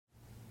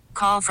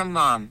call from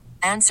mom.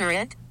 Answer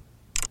it.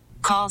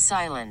 Call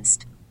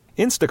silenced.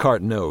 Instacart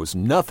knows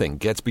nothing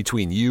gets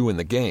between you and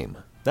the game.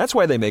 That's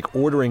why they make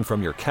ordering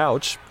from your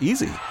couch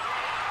easy.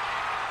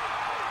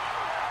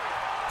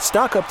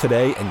 Stock up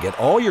today and get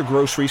all your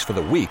groceries for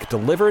the week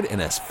delivered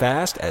in as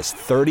fast as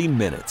 30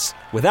 minutes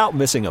without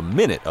missing a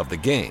minute of the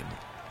game.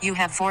 You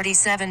have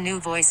 47 new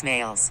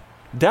voicemails.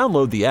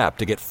 Download the app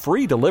to get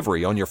free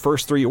delivery on your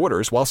first 3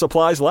 orders while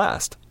supplies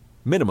last.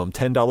 Minimum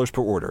 $10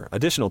 per order.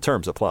 Additional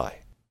terms apply.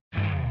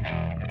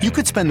 You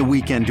could spend the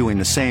weekend doing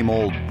the same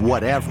old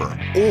whatever,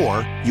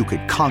 or you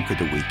could conquer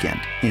the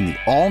weekend in the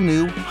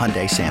all-new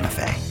Hyundai Santa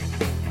Fe.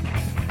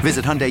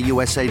 Visit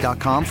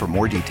HyundaiUSA.com for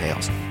more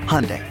details.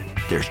 Hyundai,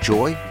 there's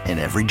joy in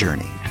every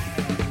journey.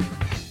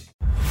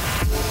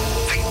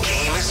 The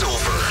game is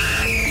over,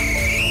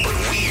 but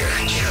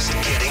we're just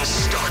getting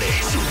started.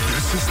 So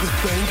this is the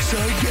thanks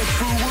I get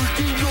for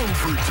working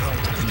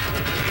overtime.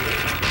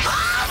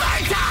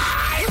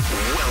 Overtime!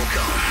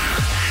 Welcome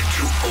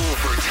to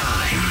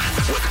Overtime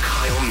with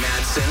Kyle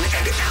Madsen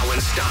and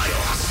Alan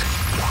Stiles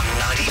on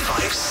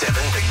 95.7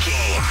 The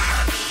Game.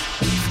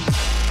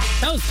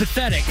 That was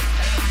pathetic.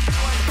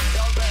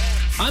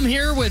 I'm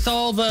here with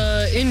all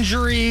the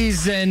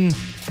injuries and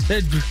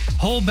the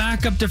whole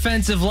backup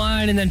defensive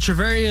line, and then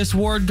Travarius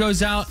Ward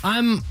goes out.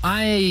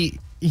 I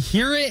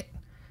hear it.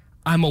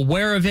 I'm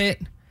aware of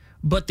it.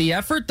 But the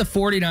effort the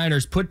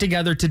 49ers put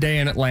together today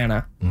in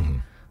Atlanta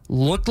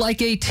looked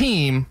like a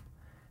team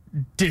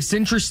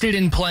disinterested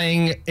in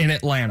playing in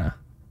Atlanta.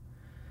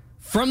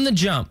 From the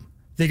jump,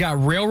 they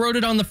got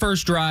railroaded on the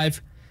first drive.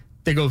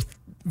 They go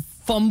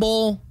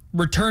fumble,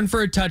 return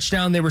for a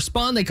touchdown. They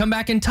respond. They come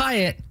back and tie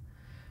it.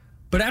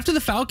 But after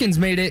the Falcons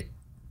made it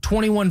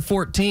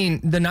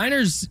 21-14, the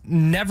Niners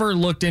never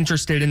looked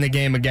interested in the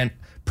game again,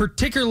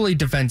 particularly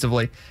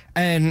defensively.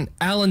 And,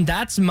 Alan,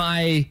 that's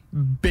my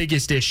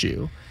biggest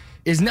issue,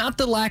 is not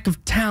the lack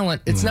of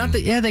talent. It's not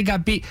that, they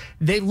got beat.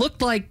 They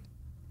looked like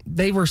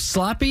they were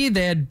sloppy.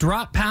 They had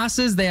dropped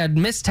passes. They had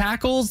missed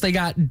tackles. They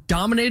got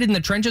dominated in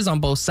the trenches on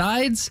both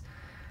sides.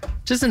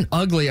 Just an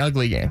ugly,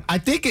 ugly game. I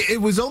think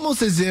it was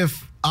almost as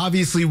if,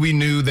 obviously, we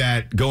knew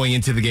that going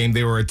into the game,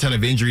 there were a ton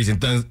of injuries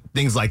and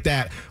things like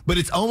that. But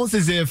it's almost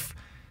as if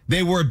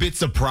they were a bit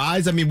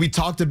surprised. I mean, we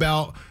talked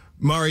about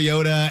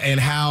Mariota and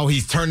how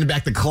he's turning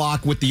back the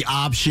clock with the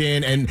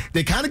option, and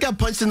they kind of got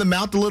punched in the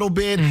mouth a little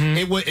bit.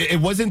 It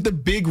wasn't the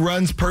big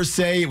runs per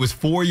se. It was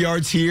 4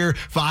 yards here,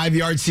 5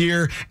 yards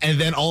here, and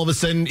then all of a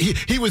sudden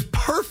he was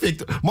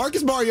perfect.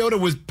 Marcus Mariota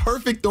was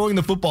perfect throwing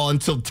the football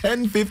until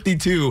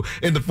 10:52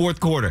 in the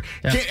fourth quarter.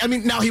 Yeah.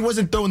 Now he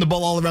wasn't throwing the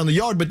ball all around the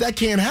yard, but that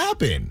can't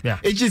happen. Yeah.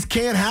 It just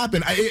can't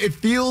happen. It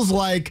feels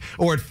like,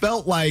 or it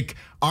felt like,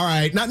 all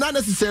right, not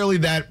necessarily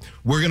that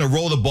we're going to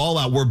roll the ball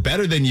out, we're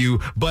better than you,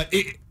 but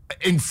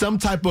in some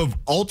type of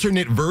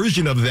alternate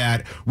version of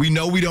that, we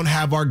know we don't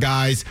have our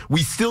guys.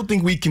 We still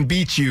think we can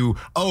beat you.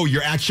 Oh,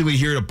 you're actually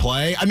here to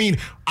play? I mean,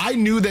 I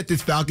knew that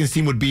this Falcons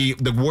team would be,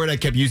 the word I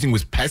kept using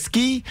was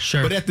pesky.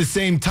 Sure. But at the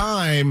same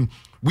time,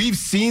 we've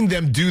seen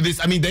them do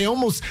this. I mean, they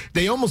almost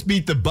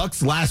beat the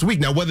Bucs last week.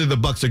 Now, whether the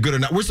Bucs are good or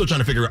not, we're still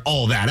trying to figure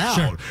all that out.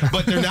 Sure.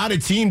 But they're not a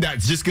team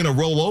that's just going to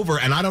roll over,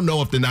 and I don't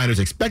know if the Niners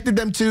expected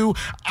them to.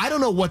 I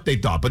don't know what they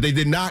thought, but they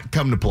did not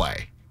come to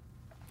play.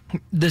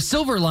 The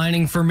silver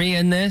lining for me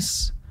in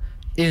this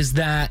is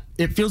that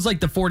it feels like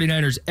the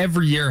 49ers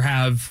every year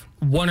have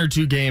one or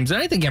two games,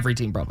 and I think every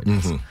team probably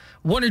does,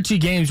 one or two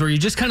games where you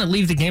just kind of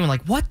leave the game and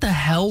like, what the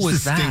hell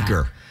was that?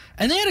 Stinker.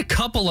 And they had a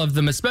couple of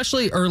them,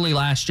 especially early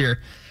last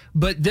year.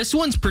 But this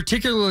one's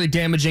particularly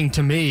damaging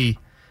to me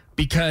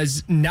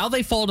because now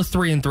they fall to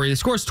 3-3. The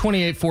score is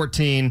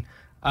 28-14.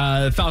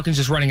 The Falcons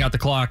just running out the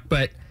clock.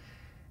 But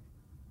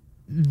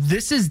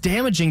this is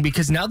damaging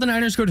because now the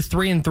Niners go to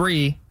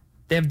 3-3.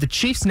 They have the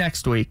Chiefs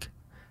next week.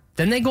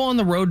 Then they go on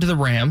the road to the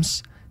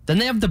Rams. Then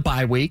they have the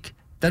bye week.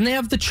 Then they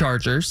have the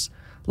Chargers.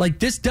 Like,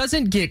 this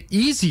doesn't get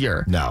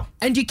easier. No.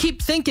 And you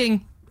keep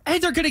thinking, hey,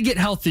 they're going to get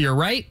healthier,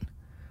 right?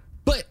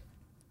 But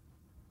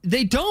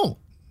they don't.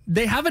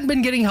 They haven't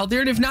been getting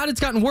healthier, and if not, it's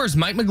gotten worse.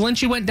 Mike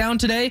McGlinchey went down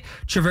today.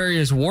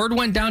 Travarius Ward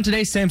went down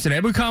today. Samson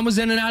Ebukam was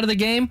in and out of the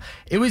game.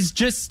 It was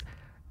just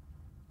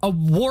a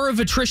war of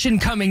attrition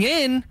coming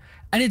in,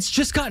 and it's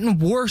just gotten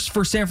worse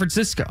for San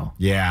Francisco.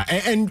 Yeah,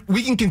 and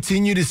we can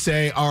continue to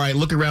say, all right,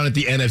 look around at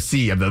the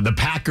NFC. The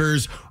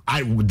Packers,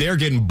 they're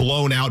getting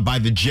blown out by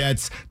the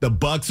Jets. The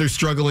Bucs are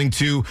struggling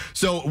too.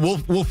 So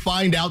we'll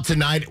find out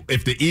tonight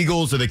if the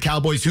Eagles or the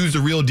Cowboys, who's the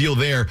real deal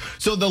there.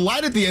 So the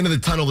light at the end of the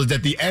tunnel is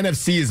that the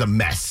NFC is a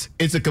mess.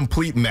 It's a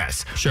complete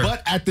mess. Sure.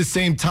 But at the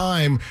same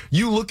time,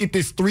 you look at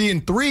this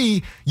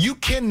 3-3, you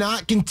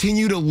cannot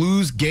continue to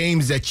lose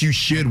games that you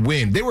should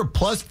win. They were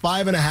plus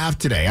 5.5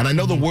 today. And I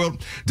know the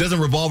world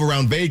doesn't revolve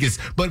around Vegas,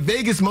 but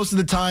Vegas, most of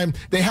the time,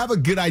 they have a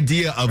good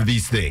idea of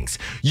these things.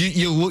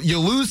 You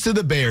lose to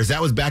the Bears.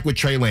 That was back with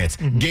Trey Lance.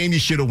 Game you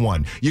should have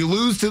won. You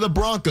lose to the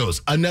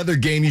Broncos. Another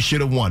game you should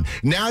have won.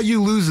 Now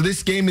you lose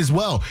this game as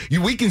well.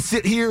 We can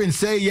sit here and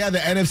say, yeah, the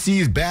NFC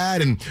is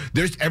bad and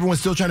everyone's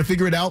still trying to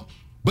figure it out.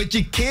 But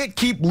you can't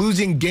keep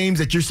losing games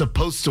that you're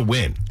supposed to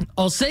win.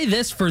 I'll say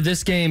this for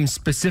this game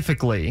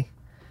specifically.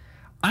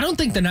 I don't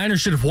think the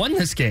Niners should have won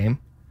this game.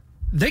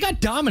 They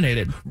got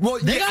dominated. Well,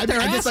 they got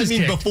their asses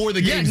kicked. Before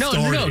the game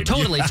started. No,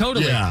 totally.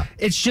 Yeah.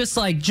 It's just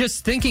like,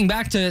 just thinking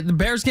back to the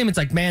Bears game, it's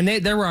like, man,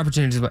 there were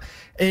opportunities. But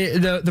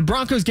the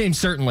Broncos game,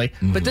 certainly.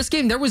 Mm-hmm. But this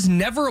game, there was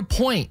never a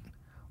point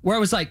where I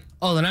was like,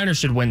 oh, the Niners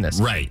should win this.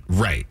 Right.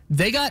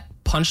 They got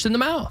punched in the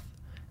mouth.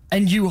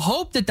 And you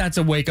hope that that's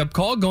a wake-up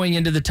call going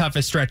into the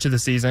toughest stretch of the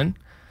season.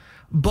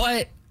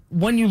 But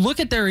when you look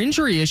at their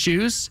injury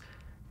issues,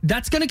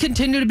 that's going to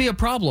continue to be a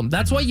problem.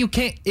 That's why you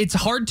can't, it's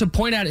hard to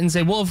point at it and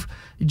say, well,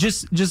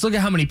 just look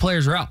at how many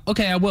players are out.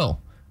 Okay, I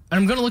will. And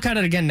I'm going to look at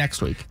it again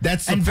next week.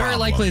 That's the and problem. very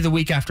likely the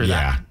week after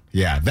that.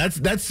 Yeah,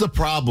 that's the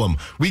problem.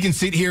 We can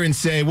sit here and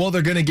say, well,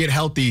 they're going to get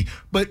healthy.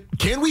 But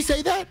can we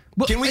say that?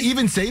 Can we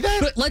even say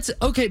that?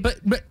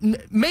 But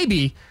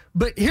maybe.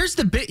 But here's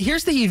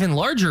the even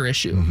larger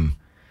issue. Mm-hmm.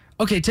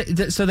 Okay,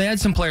 so they had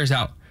some players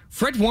out.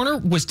 Fred Warner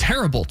was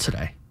terrible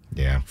today.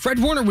 Yeah. Fred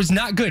Warner was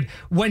not good.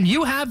 When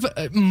you have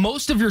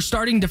most of your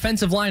starting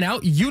defensive line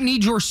out, you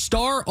need your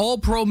star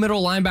all-pro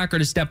middle linebacker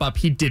to step up.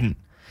 He didn't.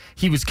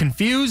 He was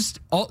confused,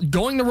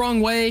 going the wrong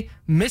way,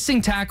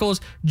 missing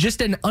tackles, just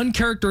an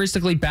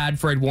uncharacteristically bad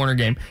Fred Warner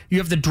game. You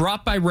have the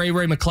drop by Ray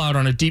McLeod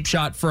on a deep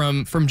shot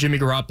from Jimmy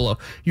Garoppolo.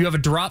 You have a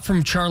drop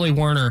from Charlie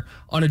Werner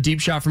on a deep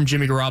shot from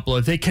Jimmy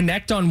Garoppolo. They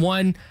connect on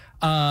one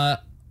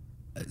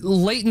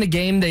late in the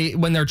game,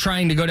 when they're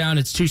trying to go down,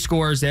 it's 2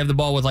 scores. They have the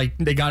ball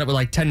they got it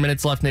with 10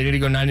 minutes left and they need to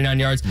go 99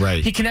 yards.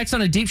 Right. He connects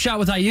on a deep shot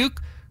with Ayuk,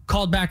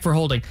 called back for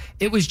holding.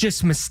 It was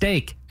just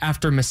mistake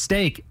after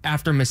mistake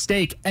after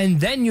mistake. And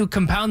then you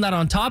compound that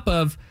on top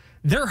of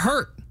they're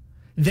hurt.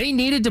 They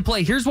needed to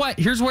play. Here's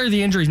where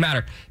the injuries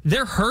matter.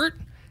 They're hurt.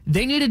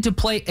 They needed to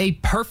play a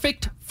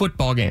perfect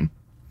football game.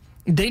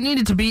 They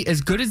needed to be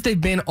as good as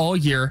they've been all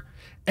year.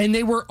 And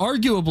they were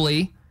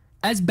arguably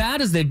as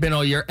bad as they've been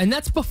all year, and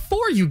that's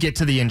before you get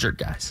to the injured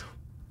guys.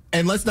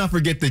 And let's not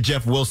forget the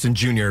Jeff Wilson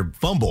Jr.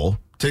 fumble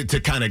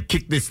to kind of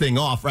kick this thing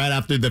off right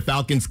after the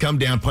Falcons come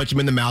down, punch him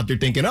in the mouth. You're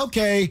thinking,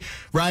 okay,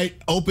 right,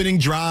 opening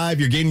drive,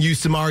 you're getting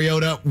used to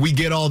Mariota. We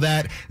get all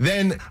that.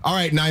 Then, all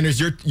right, Niners,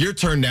 your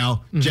turn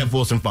now. Mm-hmm. Jeff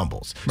Wilson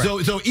fumbles.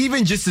 Right. So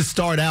even just to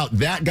start out,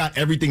 that got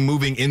everything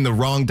moving in the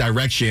wrong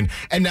direction.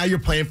 And now you're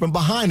playing from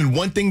behind. And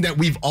one thing that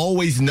we've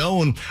always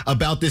known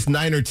about this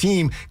Niner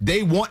team,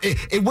 they want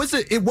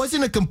it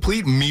wasn't a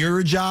complete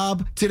mirror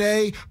job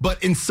today,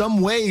 but in some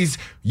ways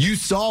you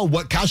saw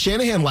what Kyle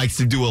Shanahan likes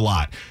to do a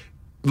lot.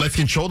 Let's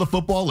control the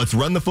football. Let's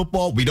run the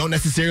football. We don't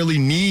necessarily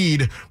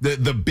need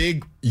the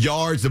big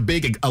yards, the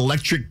big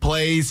electric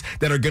plays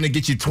that are going to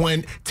get you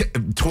 20,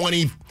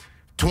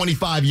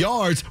 25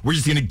 yards. We're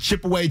just going to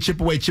chip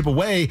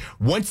away.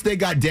 Once they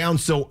got down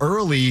so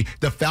early,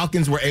 the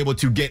Falcons were able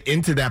to get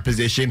into that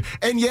position.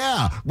 And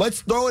yeah,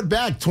 let's throw it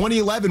back.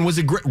 2011 was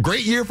a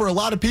great year for a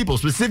lot of people,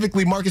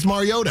 specifically Marcus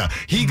Mariota.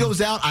 He goes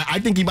out. I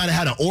think he might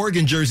have had an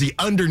Oregon jersey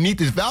underneath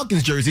his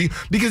Falcons jersey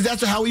because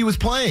that's how he was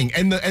playing.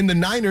 And the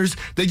Niners,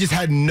 they just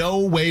had no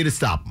way to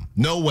stop him.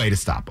 No way to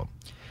stop him.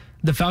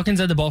 The Falcons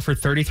had the ball for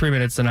 33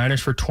 minutes, the Niners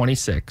for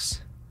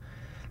 26.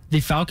 The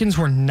Falcons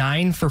were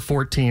 9 for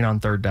 14 on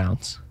third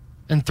downs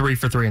and 3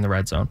 for 3 in the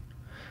red zone.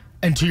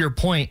 And to your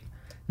point,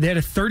 they had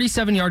a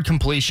 37-yard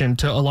completion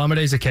to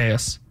Olamide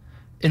Zaccheaus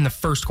in the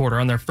first quarter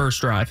on their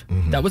first drive.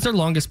 Mm-hmm. That was their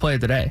longest play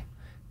of the day.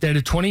 They had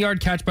a 20-yard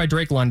catch by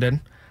Drake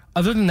London.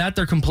 Other than that,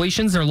 their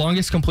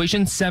longest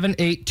completions, 7,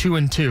 8, 2,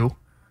 and 2,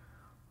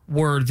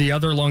 were the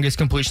other longest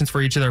completions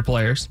for each of their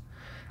players.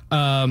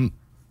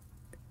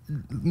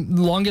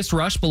 Longest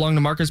rush belonged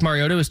to Marcus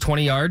Mariota, was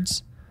 20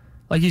 yards.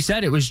 Like you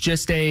said, it was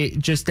just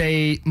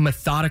a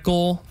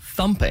methodical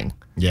thumping.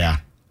 Yeah.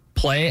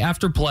 Play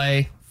after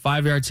play,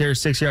 5 yards here,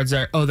 6 yards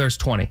there. Oh, there's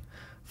 20.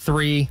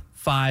 3,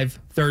 5,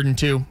 3rd and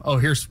 2. Oh,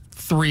 here's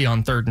 3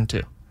 on 3rd and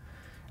 2.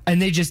 And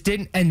they just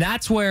didn't. And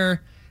that's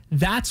where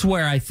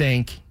I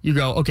think you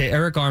go, okay,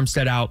 Eric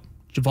Armstead out,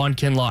 Javon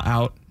Kinlaw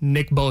out,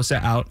 Nick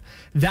Bosa out.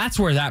 That's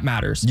where that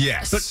matters.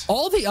 Yes. But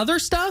all the other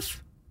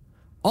stuff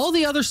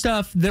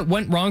that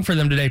went wrong for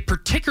them today,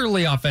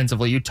 particularly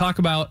offensively, you talk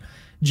about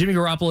Jimmy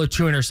Garoppolo,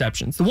 2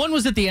 interceptions. The one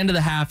was at the end of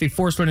the half. He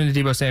forced one into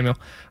Deebo Samuel.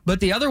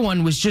 But the other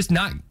one was just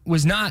not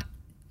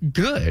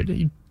good.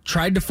 He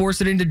tried to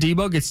force it into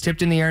Deebo, gets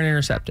tipped in the air and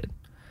intercepted.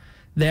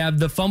 They have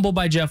the fumble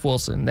by Jeff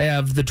Wilson. They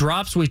have the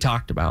drops we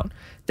talked about.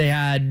 They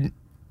had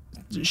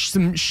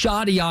some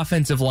shoddy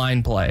offensive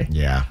line play.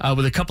 Yeah.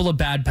 With a couple of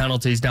bad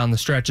penalties down the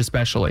stretch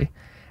especially.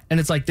 And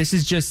it's like, this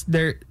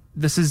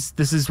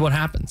is what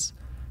happens.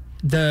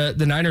 The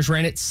Niners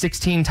ran it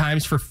 16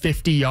 times for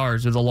 50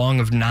 yards with a long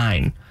of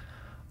 9.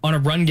 On a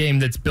run game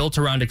that's built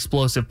around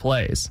explosive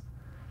plays.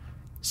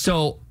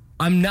 So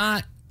I'm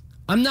not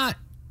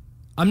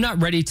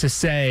ready to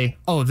say,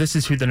 oh, this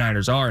is who the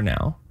Niners are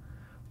now.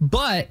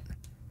 But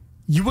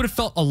you would have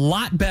felt a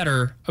lot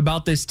better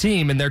about this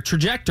team and their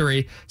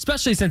trajectory,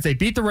 especially since they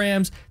beat the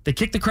Rams, they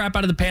kicked the crap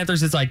out of the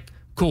Panthers. It's like,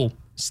 cool,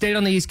 stayed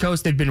on the East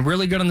Coast. They've been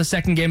really good on the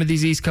second game of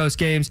these East Coast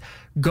games.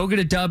 Go get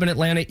a dub in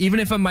Atlanta, even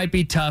if it might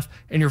be tough,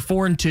 and you're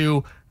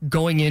 4-2.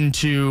 going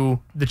into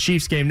the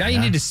Chiefs game. Now you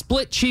need to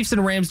split Chiefs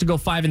and Rams to go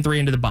 5-3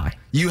 into the bye.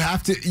 You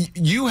have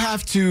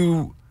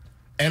to,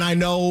 and I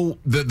know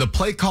the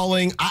play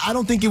calling, I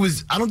don't think it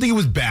was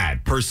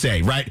bad per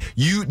se, right?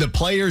 The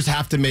players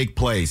have to make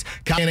plays.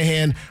 Kyle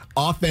Shanahan,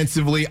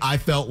 offensively, I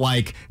felt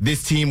like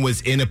this team was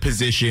in a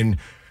position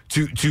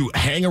to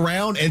hang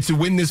around and to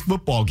win this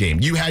football game.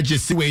 You had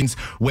just situations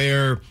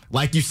where,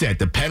 like you said,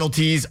 the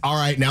penalties, all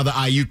right, now the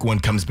Ayuk one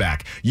comes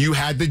back. You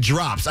had the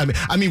drops. I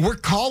mean, we're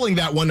calling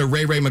that one to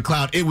Ray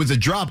McCloud. It was a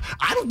drop.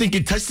 I don't think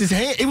it touched his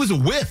hand. It was a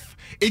whiff.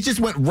 It just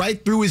went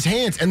right through his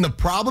hands. And the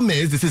problem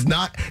is, this has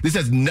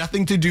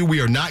nothing to do. We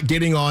are not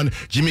getting on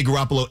Jimmy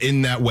Garoppolo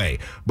in that way.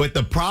 But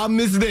the problem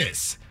is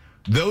this.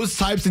 Those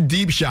types of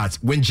deep shots,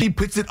 when G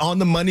puts it on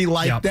the money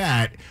like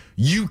that,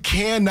 you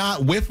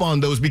cannot whiff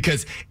on those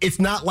because it's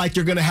not like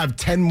you're going to have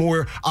 10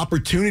 more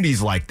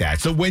opportunities like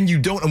that. So when you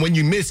don't and when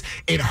you miss,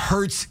 it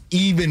hurts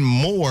even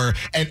more.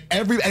 And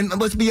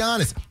let's be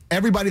honest,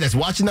 everybody that's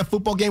watching that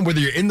football game, whether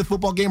you're in the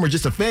football game or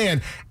just a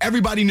fan,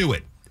 everybody knew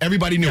it.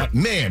 Everybody knew it.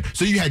 Man,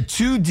 so you had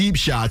two deep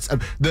shots,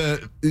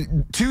 the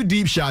two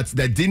deep shots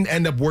that didn't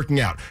end up working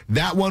out.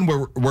 That one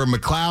where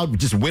McCloud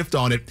just whiffed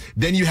on it.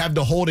 Then you have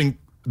the holding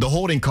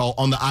call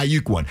on the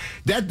Ayuk one.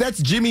 That's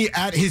Jimmy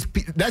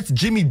that's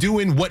Jimmy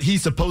doing what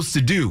he's supposed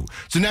to do.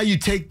 So now you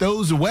take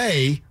those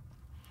away,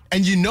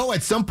 and you know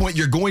at some point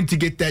you're going to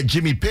get that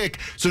Jimmy pick.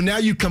 So now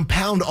you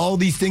compound all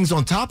these things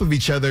on top of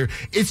each other.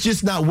 It's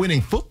just not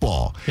winning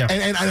football. Yeah.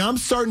 And I'm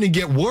starting to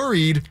get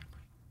worried.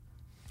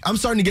 I'm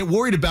starting to get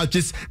worried about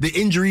just the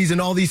injuries and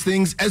all these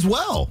things as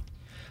well.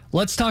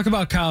 Let's talk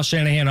about Kyle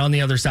Shanahan on the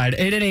other side.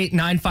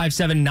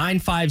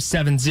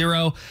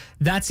 888-957-9570.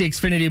 That's the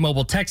Xfinity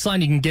mobile text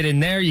line. You can get in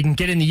there. You can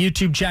get in the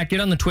YouTube chat.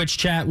 Get on the Twitch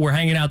chat. We're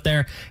hanging out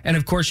there. And,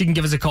 of course, you can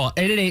give us a call.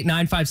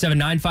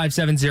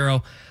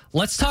 888-957-9570.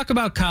 Let's talk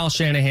about Kyle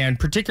Shanahan,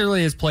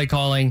 particularly his play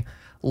calling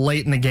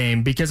late in the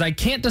game, because I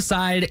can't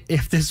decide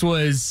if this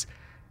was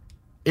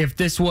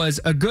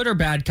a good or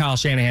bad Kyle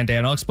Shanahan,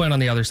 Dan. I'll explain on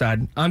the other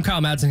side. I'm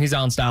Kyle Madsen. He's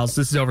Alan Stiles.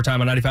 This is Overtime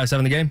on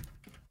 95.7 The Game.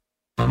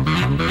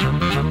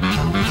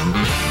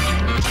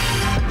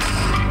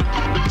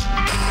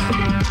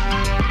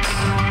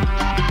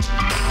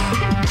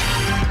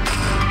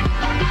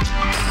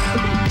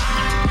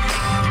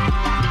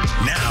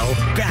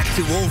 Back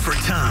to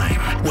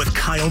Overtime with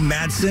Kyle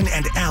Madsen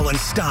and Alan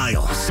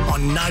Stiles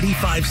on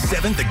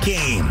 95.7 The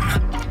Game.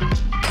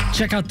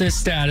 Check out this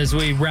stat as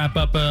we wrap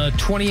up a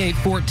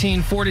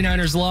 28-14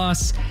 49ers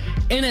loss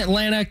in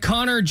Atlanta.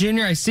 Connor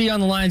Jr., I see you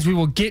on the lines. We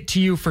will get to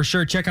you for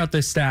sure. Check out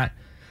this stat.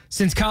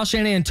 Since Kyle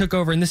Shanahan took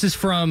over, and this is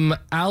from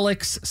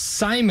Alex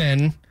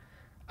Simon,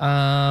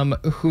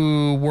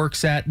 who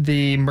works at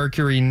the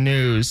Mercury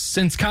News.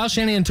 Since Kyle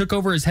Shanahan took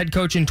over as head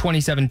coach in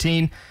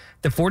 2017,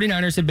 the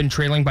 49ers have been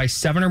trailing by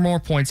 7 or more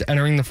points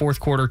entering the fourth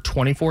quarter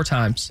 24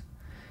 times.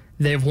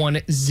 They have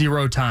won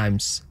 0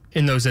 times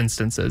in those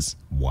instances.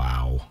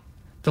 Wow.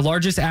 The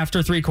largest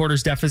after 3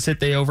 quarters deficit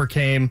they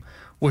overcame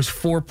was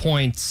 4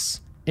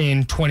 points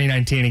in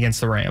 2019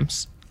 against the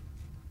Rams.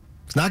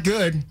 It's not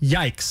good.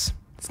 Yikes.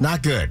 It's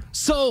not good.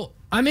 So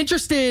I'm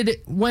interested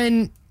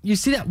when you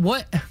see that.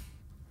 What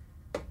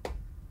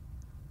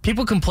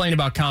people complain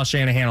about Kyle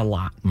Shanahan a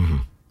lot. Mm-hmm.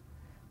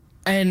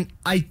 And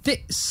I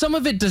think some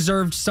of it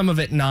deserved, some of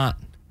it not.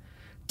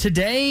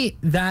 Today,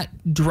 that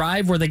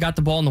drive where they got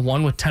the ball in the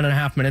 1 with 10 and a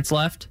half minutes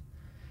left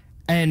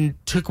and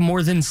took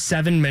more than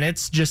 7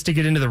 minutes just to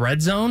get into the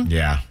red zone.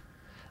 Yeah.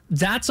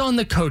 That's on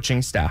the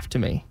coaching staff to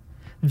me.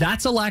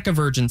 That's a lack of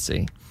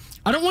urgency.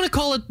 I don't want to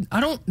call it,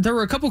 there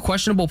were a couple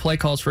questionable play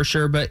calls for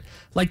sure, but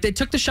like they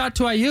took the shot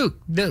to Ayuk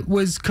that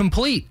was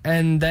complete.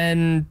 And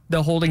then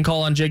the holding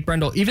call on Jake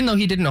Brendel, even though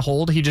he didn't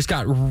hold, he just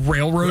got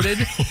railroaded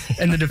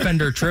and the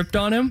defender tripped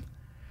on him.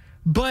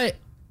 But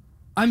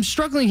I'm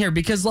struggling here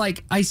because,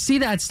 like, I see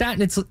that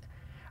stat and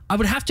I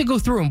would have to go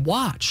through and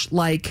watch.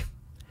 Like,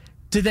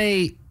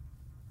 and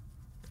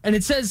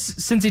it says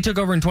since he took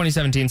over in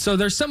 2017. So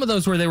there's some of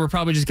those where they were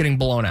probably just getting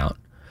blown out.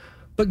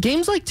 But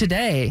games like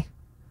today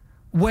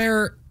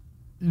where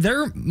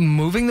they're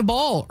moving the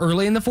ball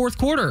early in the fourth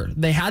quarter.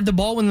 They had the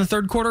ball when the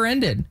third quarter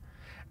ended.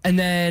 And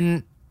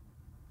then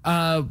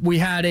we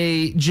had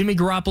a Jimmy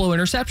Garoppolo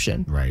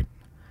interception. Right.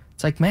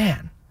 It's like,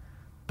 man.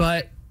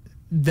 But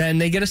then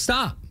they get a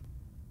stop.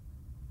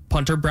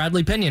 Punter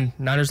Bradley Pinion,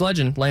 Niners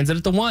legend, lands it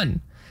at the 1.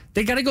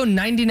 They got to go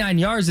 99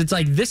 yards. It's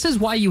like, this is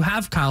why you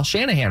have Kyle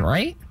Shanahan,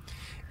 right?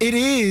 It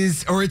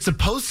is, or it's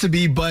supposed to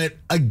be. But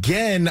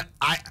again,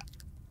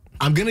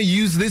 I'm going to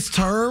use this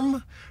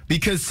term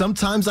because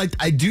sometimes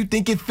I do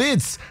think it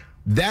fits.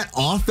 That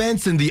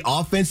offense and the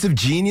offensive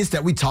genius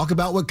that we talk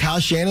about with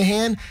Kyle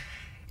Shanahan,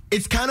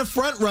 it's kind of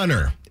front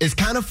runner. It's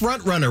kind of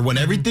front runner. When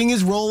everything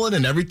is rolling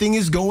and everything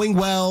is going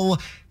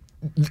well,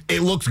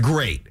 it looks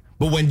great.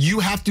 But when you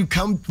have to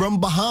come from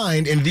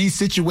behind in these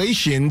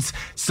situations,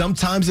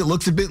 sometimes it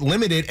looks a bit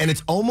limited, and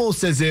it's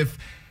almost as if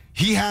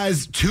he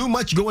has too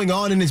much going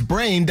on in his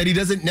brain that he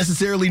doesn't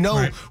necessarily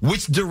know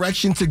which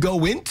direction to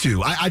go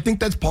into. I think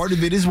that's part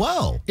of it as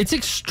well. It's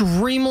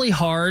extremely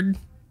hard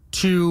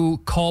to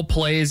call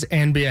plays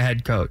and be a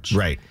head coach.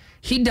 Right.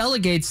 he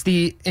delegates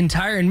the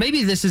entire, and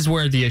maybe this is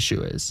where the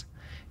issue is.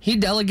 He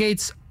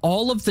delegates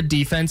all of the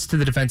defense to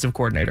the defensive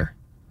coordinator.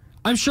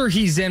 I'm sure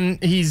he's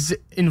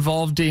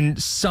involved in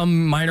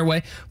some minor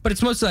way, but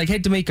it's mostly like, hey,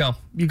 D'Amico,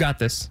 you got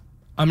this.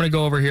 I'm going to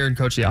go over here and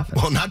coach the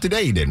offense. Well, not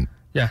today, he didn't.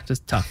 Yeah,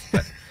 just tough.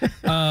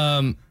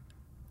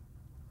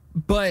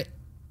 But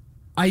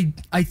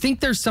I think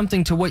there's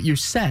something to what you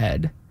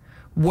said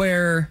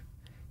where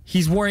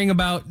he's worrying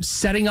about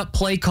setting up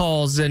play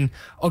calls and,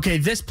 okay,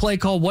 this play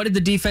call, what did the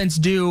defense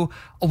do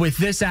with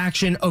this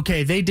action?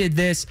 Okay, they did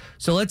this,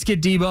 so let's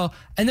get Debo.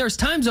 And there's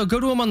times I'll go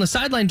to him on the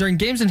sideline during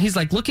games and he's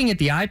like looking at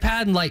the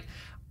iPad and like,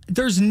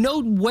 there's no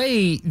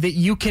way that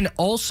you can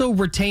also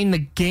retain the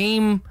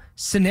game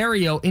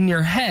scenario in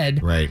your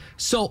head. Right.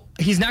 So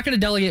he's not going to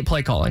delegate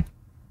play calling.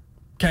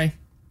 Okay.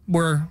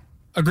 We're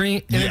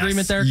agreement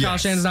there. Yes. Kyle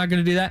Shanahan's not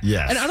going to do that.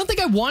 Yes. And I don't think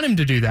I want him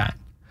to do that.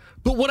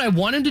 But what I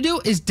want him to do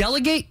is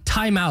delegate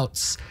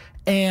timeouts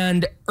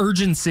and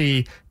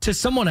urgency to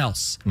someone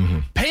else. Mm-hmm.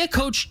 Pay a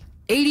coach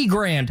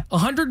 $80,000,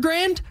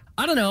 $100,000.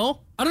 I don't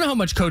know how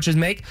much coaches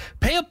make.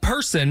 Pay a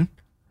person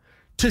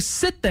to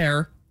sit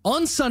there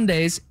on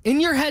Sundays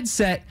in your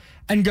headset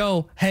and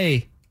go,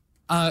 hey,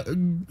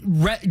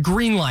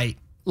 green light,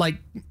 like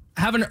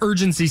have an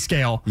urgency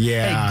scale.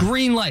 Yeah. Hey,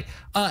 green light.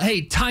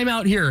 Hey,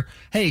 timeout here.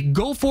 Hey,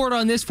 go for it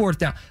on this fourth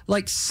down.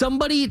 Like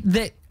somebody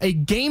that a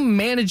game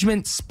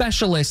management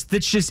specialist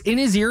that's just in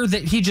his ear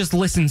that he just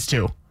listens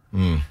to.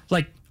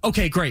 Like,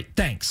 okay, great.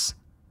 Thanks.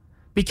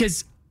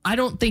 Because I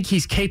don't think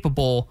he's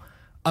capable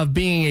of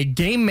being a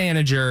game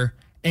manager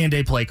and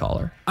a play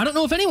caller. I don't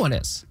know if anyone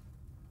is.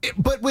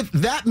 But with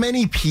that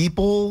many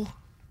people,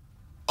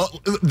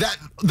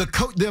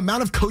 the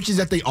amount of coaches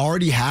that they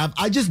already have,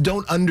 I just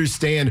don't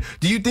understand.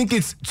 Do you think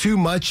it's too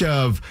much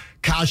of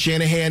Kyle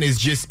Shanahan is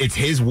just, it's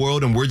his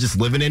world and we're just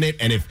living in it?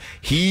 And if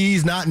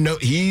he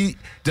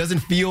doesn't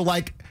feel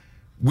like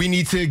we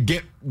need to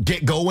get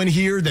going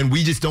here, then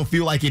we just don't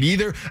feel like it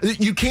either.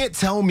 You can't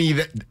tell me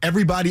that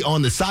everybody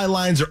on the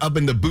sidelines or up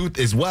in the booth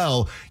as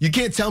well. You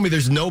can't tell me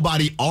there's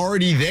nobody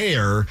already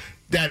there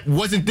that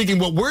wasn't thinking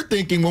what we're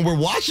thinking when we're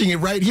watching it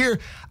right here.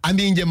 I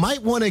mean, you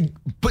might want to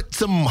put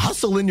some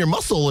hustle in your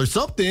muscle or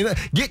something.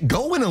 Get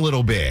going a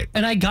little bit.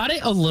 And I got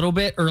it a little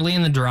bit early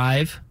in the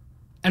drive.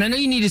 And I know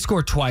you need to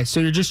score twice, so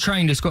you're just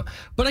trying to score.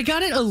 But I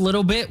got it a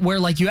little bit where,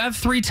 like, you have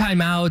 3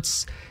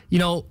 timeouts. You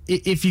know,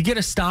 if you get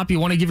a stop, you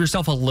want to give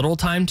yourself a little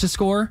time to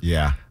score.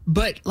 Yeah.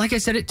 But like I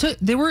said,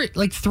 they were at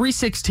like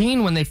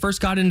 3:16 when they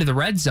first got into the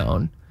red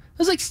zone. It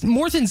was like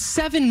more than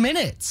 7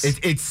 minutes.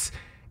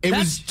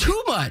 That's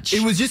too much.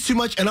 It was just too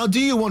much. And I'll do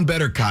you one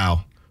better,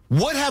 Kyle.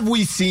 What have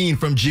we seen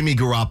from Jimmy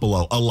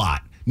Garoppolo? A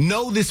lot.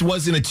 No, this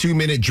wasn't a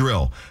 2-minute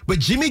drill. But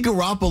Jimmy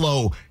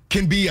Garoppolo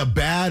can be a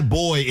bad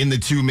boy in the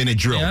 2-minute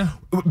drill. Yeah.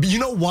 You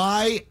know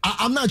why?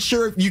 I'm not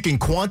sure if you can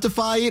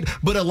quantify it,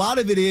 but a lot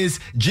of it is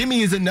Jimmy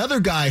is another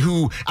guy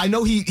who, I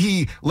know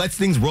he lets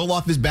things roll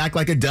off his back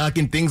like a duck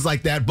and things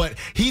like that, but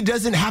he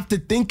doesn't have to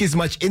think as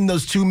much in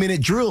those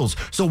 2-minute drills.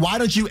 So why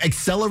don't you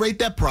accelerate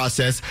that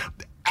process?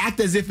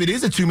 Act as if it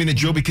is a 2-minute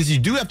drill because you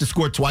do have to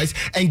score twice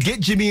and get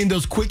Jimmy in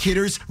those quick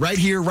hitters right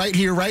here,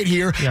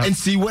 yeah, and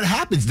see what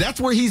happens. That's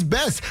where he's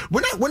best.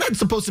 We're not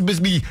supposed to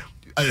just be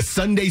a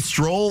Sunday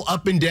stroll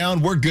up and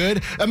down. We're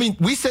good. I mean,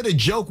 we said a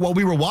joke while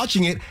we were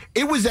watching it.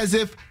 It was as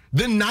if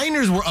the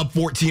Niners were up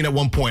 14 at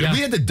one point. Yeah.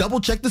 We had to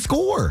double check the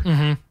score.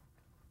 Mm-hmm.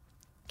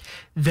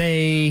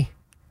 They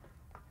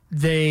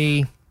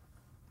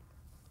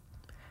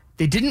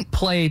didn't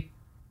play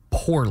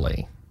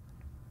poorly.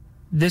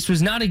 This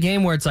was not a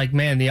game where it's like,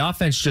 man, the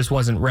offense just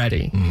wasn't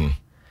ready. Mm-hmm.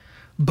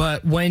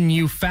 But when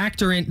you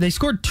factor in, they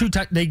scored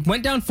they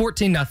went down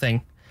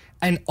 14-0,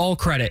 and all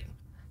credit.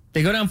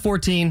 They go down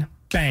 14,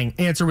 bang,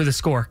 answer with a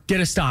score.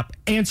 Get a stop,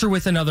 answer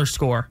with another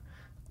score.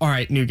 All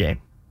right, new game.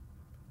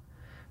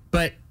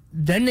 But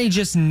then they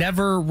just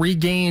never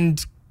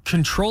regained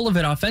control of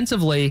it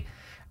offensively.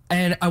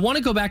 And I want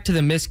to go back to the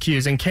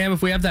miscues. And Cam,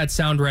 if we have that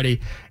sound ready,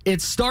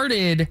 it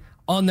started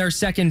on their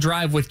second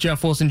drive with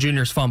Jeff Wilson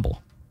Jr.'s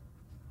fumble.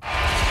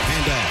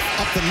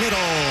 Handoff up the middle.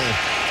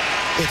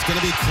 It's going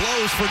to be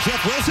close for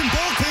Jeff Wilson.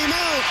 Ball came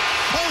out.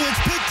 Oh, it's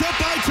picked up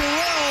by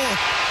Terrell.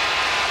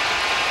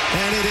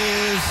 And it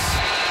is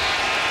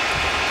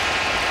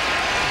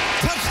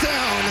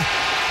touchdown.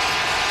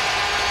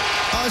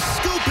 A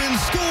scoop and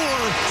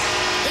score.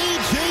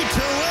 A.J.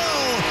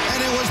 Terrell.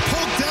 And it was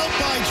poked out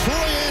by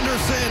Troy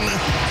Anderson.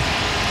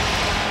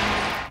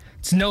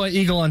 It's Noah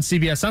Eagle on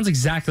CBS. Sounds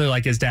exactly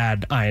like his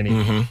dad, Ian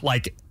Eagle. Mm-hmm.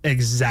 Like,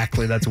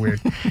 exactly. That's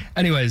weird.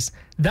 Anyways,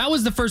 that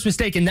was the first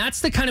mistake. And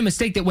that's the kind of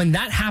mistake that when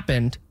that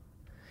happened,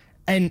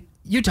 and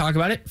you talk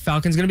about it,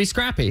 Falcons going to be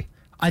scrappy.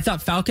 I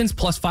thought Falcons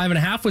plus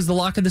 5.5 was the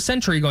lock of the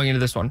century going into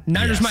this one.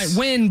 Niners might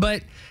win,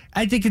 but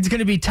I think it's going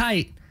to be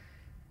tight.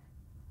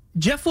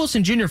 Jeff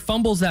Wilson Jr.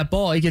 fumbles that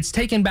ball. He gets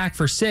taken back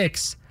for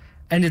 6.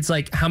 And it's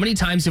like, how many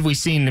times have we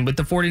seen with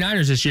the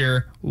 49ers this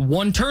year,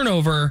 one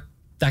turnover,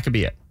 that could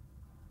be it.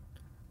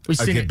 We've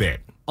seen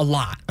it a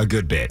lot. A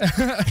good bit.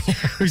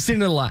 We've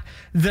seen it a lot.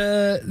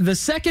 The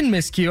second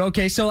miscue,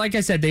 okay, so like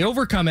I said, they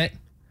overcome it.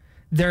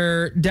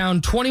 They're down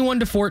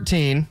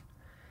 21-14,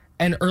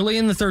 and early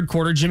in the third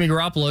quarter, Jimmy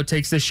Garoppolo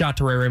takes this shot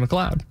to Ray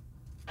McCloud.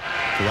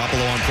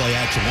 Garoppolo on play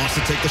action, wants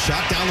to take the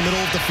shot down the middle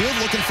of the field,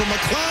 looking for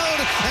McCloud,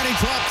 and he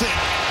dropped it.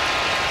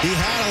 He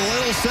had a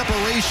little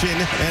separation,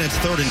 and it's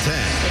 3rd and 10.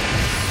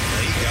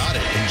 He got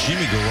it, and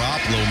Jimmy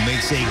Garoppolo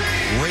makes a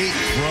great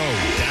throw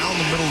down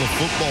the middle of the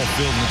football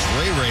field, and it's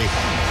Ray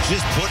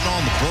just putting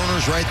on the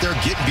burners right there,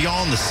 getting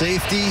beyond the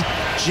safety.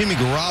 Jimmy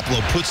Garoppolo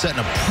puts that in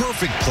a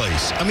perfect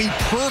place. I mean,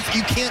 perfect.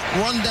 You can't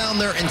run down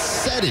there and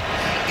set it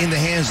in the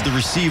hands of the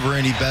receiver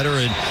any better.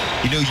 And,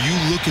 you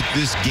look at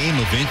this game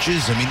of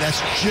inches, I mean,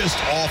 that's just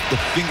off the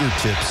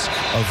fingertips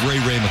of Ray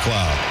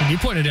McCloud. You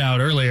pointed it out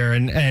earlier,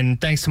 and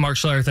thanks to Mark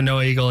Schlereth and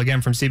Noah Eagle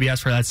again from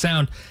CBS for that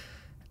sound.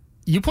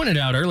 You pointed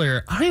out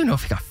earlier, I don't even know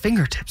if he got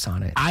fingertips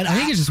on it. I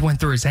think it just went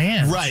through his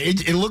hand. Right.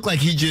 It looked like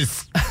he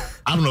just,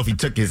 I don't know if he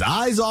took his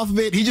eyes off of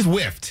it. He just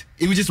whiffed.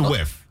 It was just a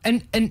whiff.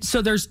 And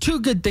so there's two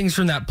good things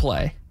from that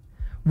play.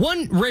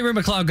 One, Ray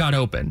McCloud got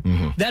open.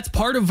 Mm-hmm. That's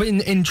part of,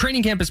 in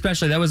training camp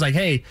especially, that was like,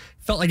 hey,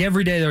 felt like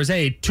every day there was,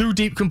 hey, 2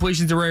 deep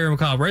completions to Ray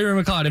McCloud. Ray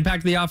McCloud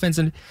impacted the offense.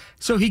 And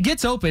so he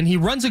gets open. He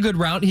runs a good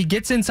route. He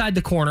gets inside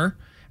the corner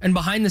and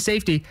behind the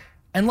safety.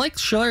 And like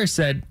Schiller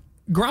said,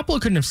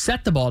 Garoppolo couldn't have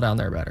set the ball down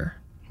there better.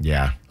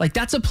 Yeah. Like,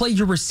 that's a play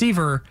your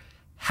receiver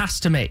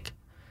has to make.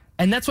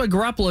 And that's why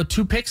Garoppolo,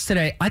 2 picks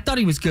today, I thought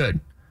he was good.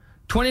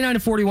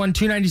 29-41,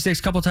 296,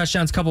 couple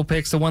touchdowns, couple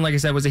picks. The one, like I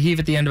said, was a heave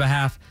at the end of a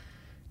half.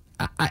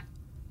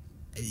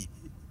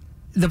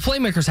 The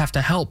playmakers have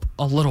to help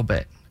a little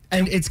bit.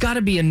 And it's got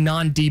to be a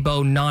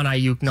non-Debo,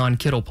 non-Ayuk,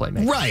 non-Kittle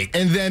playmaker. Right.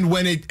 And then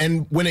when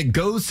it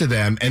goes to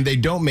them and they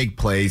don't make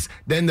plays,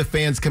 then the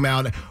fans come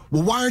out,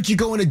 well, why aren't you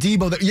going to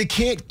Debo? You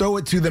can't throw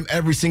it to them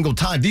every single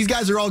time. These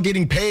guys are all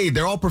getting paid.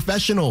 They're all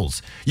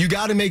professionals. You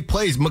got to make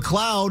plays.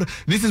 McCloud,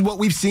 this is what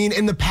we've seen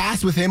in the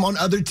past with him on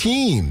other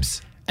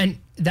teams. And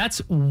that's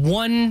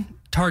one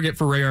target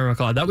for Ray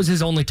McCloud. That was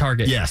his only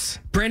target. Yes.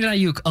 Brandon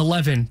Ayuk,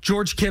 11.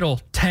 George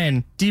Kittle,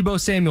 10. Debo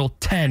Samuel,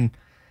 10.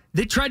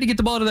 They tried to get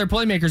the ball to their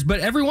playmakers, but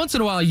every once in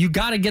a while, you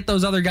got to get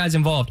those other guys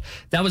involved.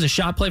 That was a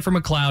shot play for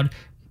McCloud.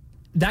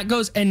 That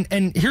goes, and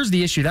here's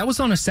the issue. That was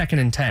on a 2nd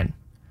and 10.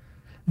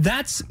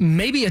 That's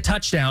maybe a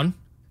touchdown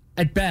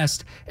at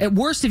best. At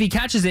worst, if he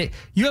catches it,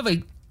 you have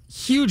a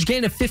huge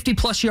gain, a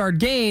 50-plus yard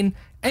gain,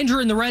 and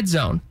you're in the red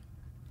zone.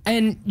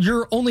 And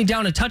you're only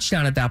down a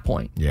touchdown at that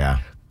point. Yeah.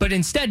 But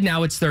instead,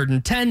 now it's 3rd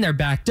and 10. They're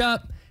backed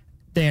up.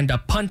 They end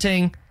up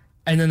punting,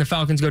 and then the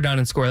Falcons go down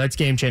and score. That's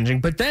game-changing.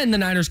 But then the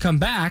Niners come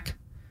back,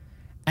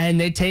 and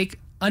they take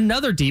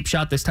another deep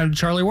shot, this time to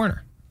Charlie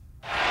Werner.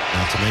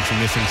 Not to mention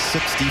missing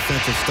 6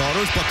 defensive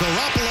starters, but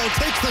Garoppolo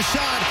takes the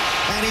shot,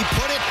 and he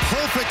put it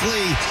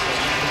perfectly.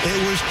 It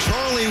was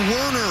Charlie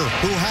Werner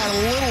who had a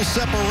little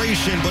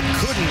separation, but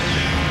couldn't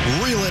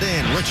reel it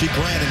in. Richie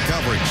Grant in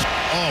coverage.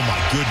 Oh, my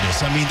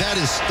goodness. I mean,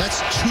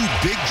 that's 2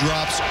 big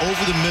drops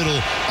over the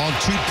middle on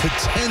 2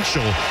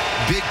 potential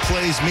big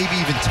plays, maybe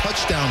even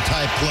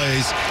touchdown-type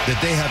plays that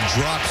they have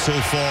dropped so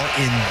far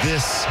in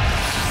this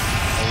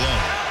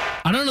alone.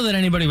 I don't know that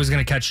anybody was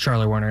going to catch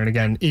Charlie Werner. And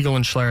again, Eagle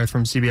and Schlereth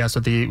from CBS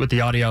with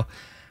the audio.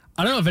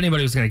 I don't know if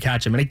anybody was going to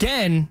catch him. And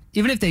again,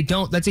 even if they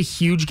don't, that's a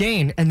huge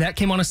gain. And that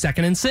came on a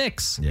 2nd and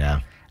 6. Yeah.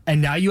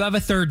 And now you have a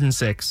 3rd and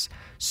 6.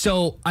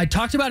 So I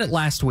talked about it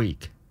last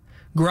week.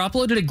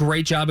 Garoppolo did a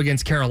great job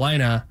against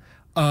Carolina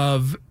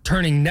of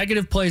turning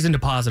negative plays into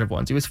positive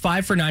ones. He was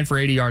 5 for 9 for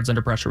 80 yards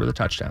under pressure with a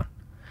touchdown.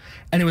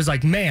 And it was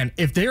like, man,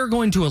 if they're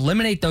going to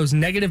eliminate those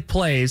negative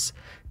plays,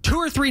 2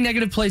 or 3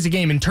 negative plays a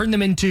game and turn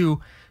them into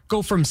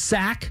go from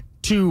sack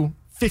to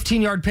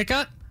 15-yard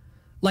pickup,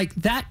 like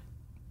that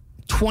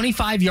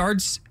 25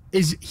 yards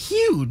is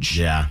huge.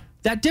 Yeah.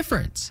 That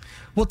difference.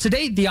 Well,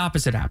 today the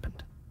opposite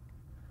happened.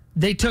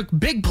 They took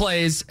big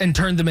plays and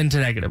turned them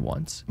into negative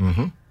ones.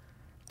 Mm-hmm.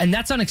 And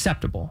that's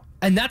unacceptable.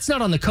 And that's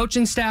not on the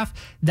coaching staff.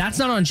 That's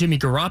not on Jimmy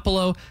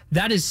Garoppolo.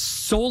 That is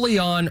solely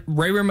on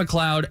Ray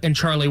McCloud and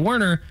Charlie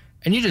Werner.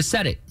 And you just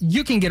said it.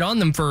 You can get on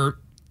them for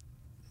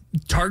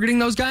targeting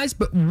those guys,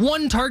 but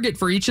 1 target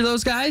for each of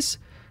those guys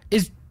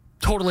is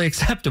totally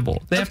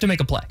acceptable. They have to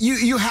make a play.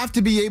 You have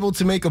to be able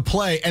to make a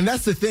play. And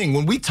that's the thing.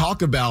 When we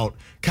talk about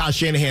Kyle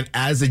Shanahan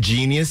as a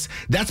genius,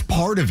 that's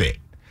part of it.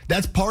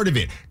 That's part of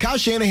it. Kyle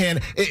Shanahan,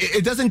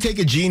 it doesn't take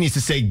a genius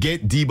to say,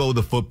 get Debo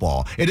the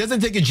football. It doesn't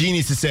take a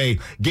genius to say,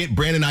 get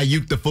Brandon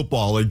Ayuk the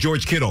football or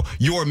George Kittle,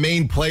 your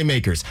main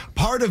playmakers.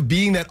 Part of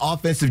being that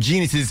offensive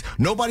genius is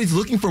nobody's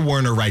looking for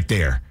Werner right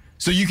there.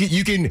 So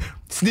you can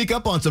sneak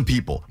up on some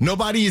people.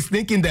 Nobody is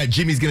thinking that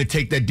Jimmy's going to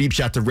take that deep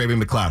shot to Ray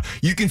McCloud.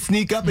 You can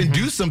sneak up and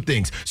do some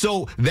things.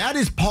 So that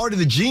is part of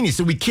the genius.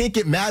 So we can't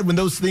get mad when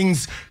those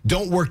things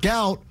don't work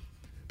out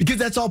because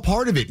that's all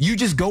part of it. You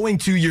just going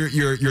to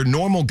your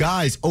normal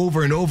guys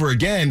over and over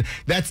again,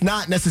 that's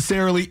not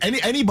necessarily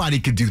anybody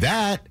could do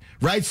that.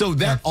 Right? So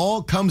that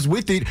all comes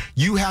with it.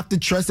 You have to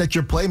trust that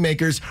your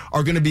playmakers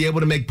are going to be able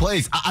to make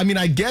plays. I mean,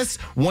 I guess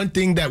one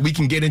thing that we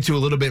can get into a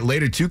little bit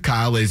later too,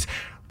 Kyle, is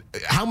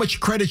how much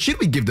credit should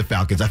we give the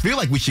Falcons? I feel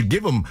like we should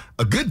give them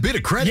a good bit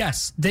of credit.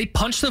 Yes, they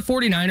punched the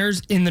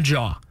 49ers in the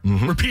jaw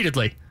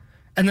repeatedly.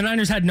 And the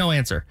Niners had no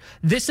answer.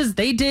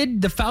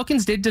 The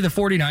Falcons did to the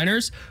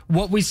 49ers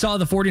what we saw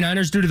the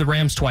 49ers do to the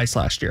Rams twice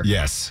last year.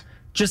 Yes.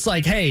 Just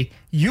like, hey,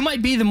 you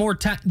might be the more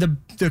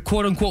the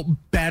quote unquote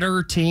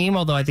better team,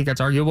 although I think that's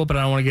arguable, but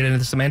I don't want to get into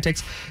the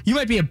semantics. You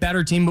might be a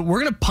better team, but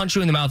we're going to punch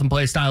you in the mouth and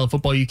play a style of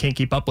football you can't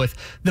keep up with.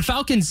 The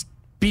Falcons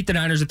beat the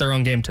Niners at their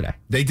own game today.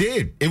 They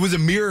did. It was a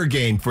mirror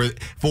game for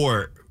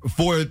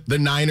the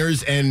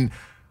Niners. And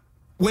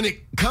when it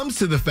comes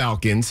to the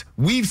Falcons,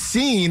 we've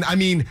seen,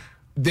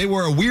 they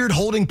were a weird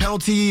holding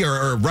penalty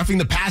or roughing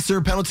the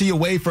passer penalty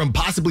away from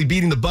possibly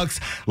beating the Bucs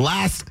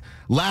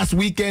last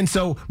weekend.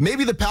 So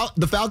maybe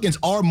the Falcons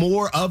are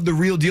more of the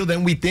real deal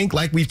than we think.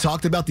 Like we've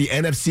talked about, the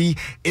NFC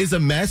is a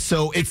mess.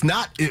 So it's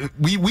not,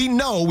 we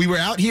know we were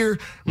out here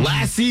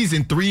last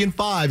season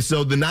 3-5.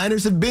 So the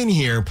Niners have been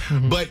here,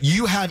 but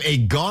you have a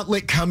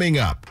gauntlet coming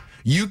up.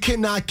 You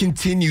cannot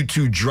continue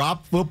to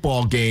drop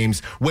football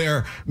games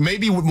where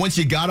maybe once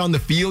you got on the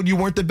field, you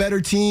weren't the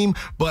better team,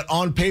 but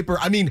on paper,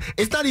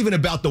 it's not even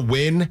about the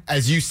win,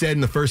 as you said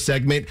in the first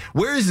segment.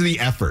 Where is the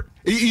effort?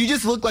 You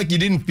just look like you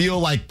didn't feel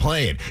like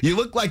playing. You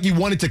look like you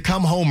wanted to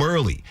come home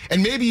early.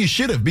 And maybe you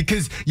should have,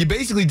 because you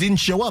basically didn't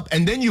show up.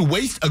 And then you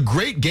waste a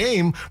great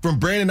game from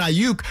Brandon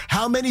Ayuk.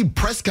 How many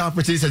press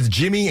conferences has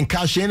Jimmy and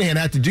Kyle Shanahan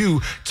had to do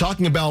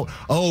talking about,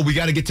 we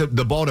got to get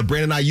the ball to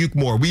Brandon Ayuk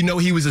more? We know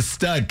he was a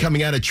stud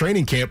coming out of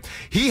training camp.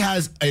 He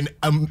has an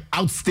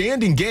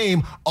outstanding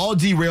game, all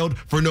derailed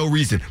for no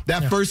reason.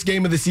 That first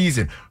game of the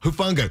season,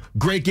 Hufanga,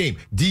 great game,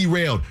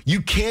 derailed.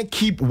 You can't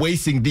keep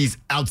wasting these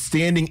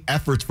outstanding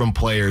efforts from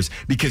players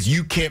because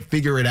you can't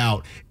figure it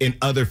out in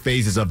other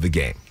phases of the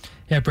game.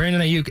 Yeah,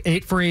 Brandon Ayuk,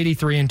 8 for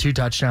 83 and 2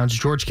 touchdowns.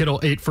 George Kittle,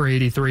 8 for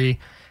 83.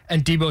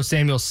 And Deebo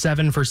Samuel,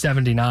 7 for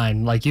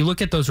 79. Like, you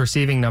look at those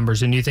receiving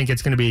numbers and you think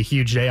it's going to be a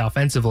huge day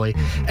offensively.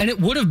 And it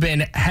would have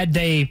been had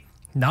they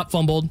not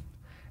fumbled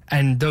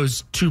and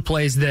those two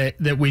plays that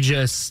we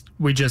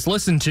just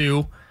listened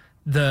to,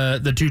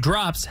 the two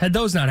drops, had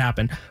those not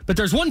happened. But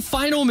there's one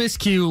final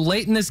miscue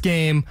late in this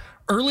game,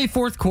 early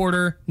fourth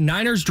quarter,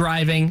 Niners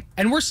driving,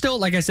 and we're still,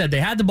 like I said, they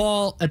had the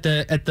ball at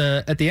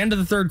the end of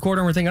the third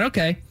quarter, and we're thinking,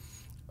 okay,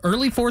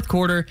 early fourth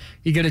quarter,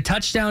 you get a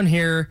touchdown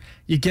here,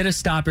 you get a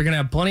stop, you're going to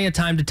have plenty of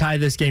time to tie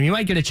this game. You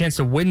might get a chance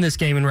to win this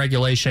game in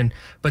regulation,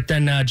 but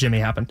then Jimmy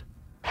happened.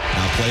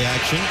 Now play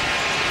action.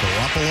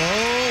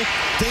 Garoppolo,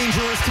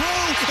 dangerous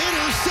throw,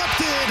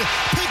 intercepted,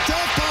 picked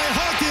up by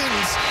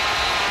Hawkins.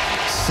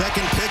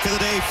 Second pick of the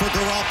day for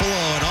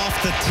Garoppolo, and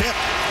off the tip,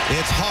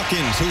 it's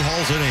Hawkins who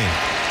hauls it in.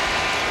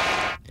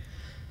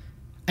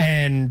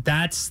 And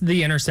that's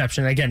the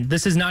interception. Again,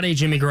 this is not a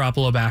Jimmy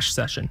Garoppolo bash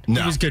session.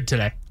 No. He was good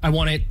today. I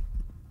want it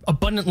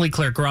abundantly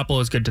clear.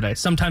 Garoppolo is good today.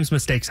 Sometimes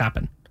mistakes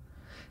happen.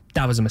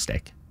 That was a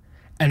mistake.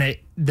 And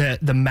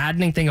the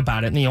maddening thing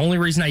about it, and the only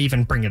reason I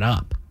even bring it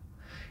up,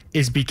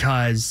 is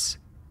because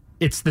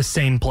it's the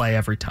same play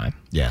every time.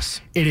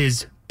 Yes. It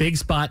is big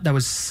spot. That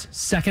was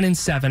 2nd and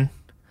 7.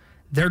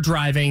 They're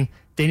driving.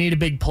 They need a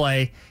big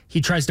play.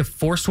 He tries to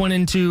force one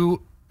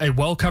into a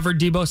well-covered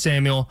Deebo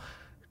Samuel.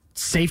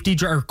 Safety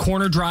or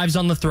corner drives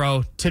on the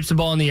throw, tips the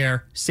ball in the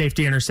air,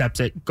 safety intercepts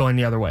it, going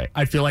the other way.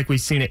 I feel like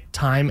we've seen it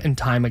time and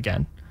time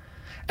again.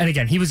 And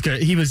again, he was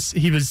good. He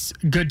was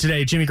good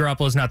today. Jimmy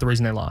Garoppolo is not the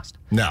reason they lost.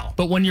 No.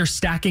 But when you're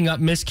stacking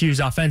up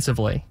miscues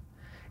offensively,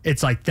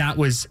 it's like that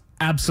was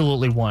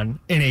absolutely one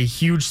in a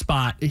huge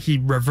spot. He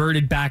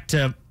reverted back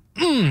to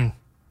the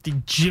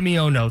Jimmy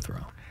O no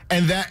throw.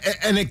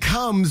 And it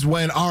comes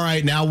when, all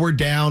right, now we're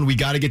down. We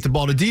got to get the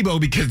ball to Deebo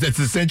because that's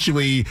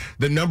essentially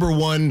the number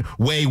one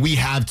way we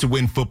have to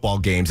win football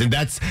games. And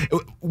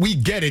we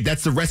get it.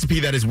 That's the recipe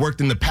that has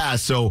worked in the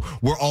past. So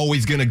we're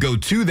always going to go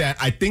to that.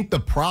 I think the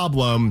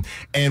problem,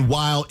 and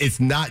while it's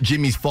not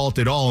Jimmy's fault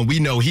at all, and we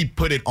know he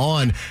put it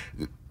on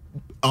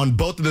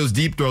both of those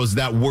deep throws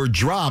that were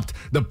dropped,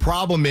 the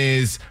problem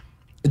is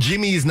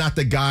Jimmy is not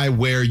the guy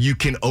where you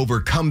can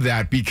overcome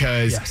that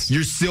because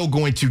you're still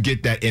going to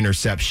get that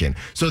interception.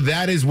 So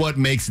that is what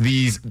makes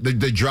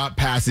the drop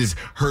passes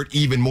hurt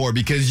even more,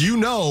 because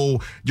you're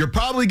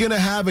probably going to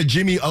have a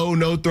Jimmy O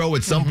no throw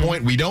at some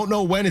point. We don't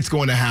know when it's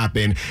going to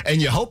happen, and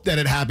you hope that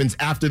it happens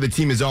after the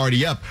team is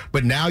already up.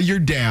 But now you're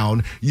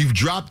down. You've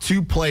dropped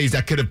 2 plays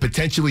that could have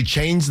potentially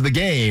changed the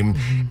game,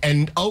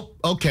 and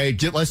okay,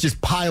 let's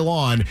just pile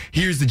on.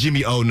 Here's the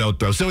Jimmy O no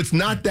throw. So it's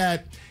not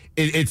that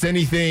it's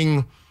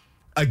anything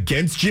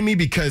against Jimmy,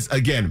 because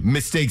again,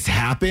 mistakes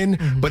happen,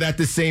 but at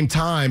the same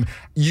time,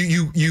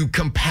 you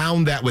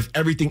compound that with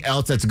everything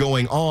else that's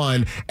going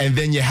on, and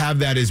then you have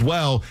that as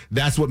well.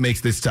 That's what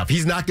makes this tough.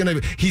 He's not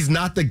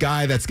the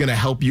guy that's gonna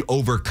help you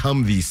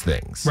overcome these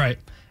things. Right.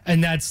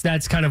 And that's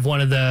kind of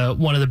one of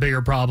the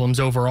bigger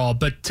problems overall.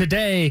 But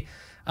today,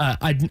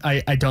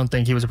 I don't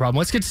think he was a problem.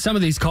 Let's get to some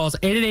of these calls.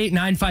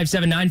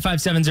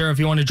 888-957-9570 if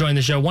you want to join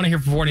the show. Want to hear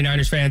from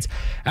 49ers fans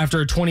after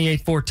a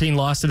 28-14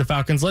 loss to the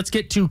Falcons. Let's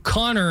get to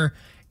Connor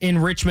in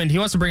Richmond. He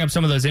wants to bring up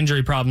some of those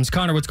injury problems.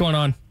 Connor, what's going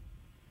on?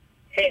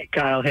 Hey,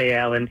 Kyle. Hey,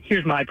 Alan.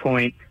 Here's my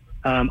point.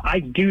 I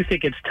do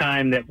think it's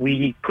time that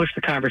we push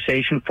the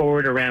conversation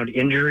forward around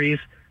injuries.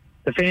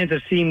 The fans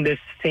have seen this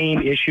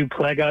same issue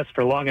plague us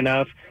for long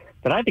enough.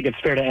 but I think it's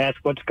fair to ask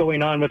what's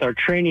going on with our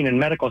training and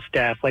medical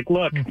staff. Like,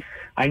 look,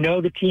 I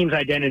know the team's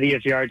identity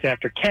is yards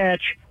after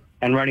catch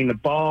and running the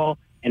ball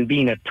and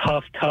being a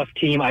tough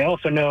team. I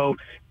also know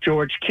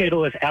George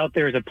Kittle is out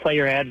there as a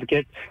player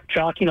advocate,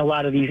 chalking a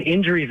lot of these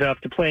injuries up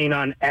to playing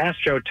on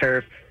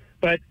AstroTurf.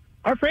 But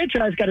our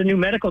franchise got a new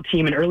medical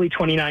team in early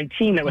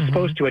 2019 that was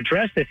supposed to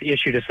address this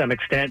issue to some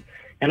extent.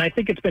 And I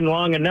think it's been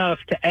long enough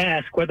to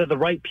ask whether the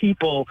right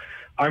people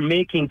are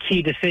making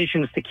key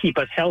decisions to keep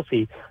us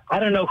healthy. I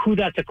don't know who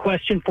that's a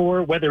question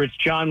for, whether it's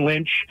John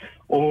Lynch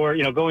or,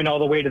 going all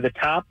the way to the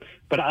top.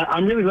 But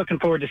I'm really looking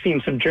forward to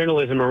seeing some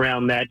journalism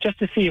around that, just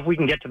to see if we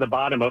can get to the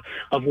bottom of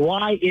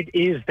why it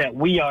is that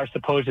we are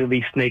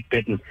supposedly snake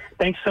bitten.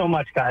 Thanks so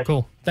much, guys.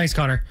 Cool. Thanks,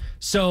 Connor.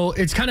 So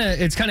it's kind of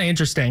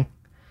interesting.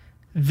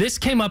 This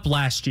came up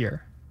last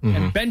year.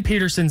 And Ben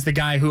Peterson's the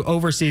guy who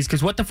oversees,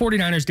 because what the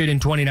 49ers did in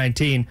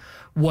 2019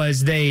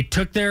 was they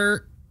took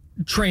their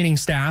training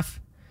staff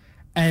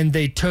and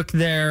they took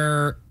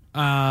their,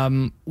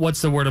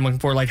 what's the word I'm looking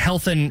for? Like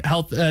health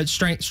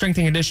strength and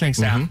conditioning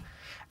staff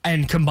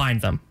and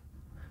combined them.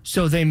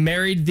 So they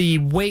married the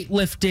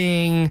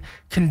weightlifting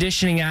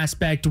conditioning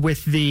aspect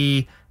with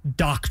the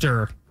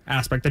doctor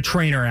aspect, the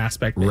trainer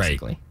aspect,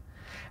 basically. Right.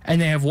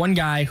 And they have one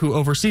guy who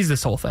oversees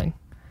this whole thing.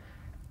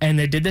 And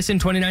they did this in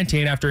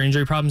 2019 after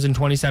injury problems in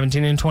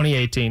 2017 and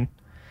 2018.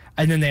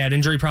 And then they had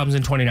injury problems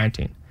in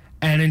 2019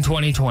 and in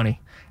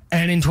 2020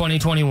 and in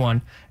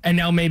 2021. And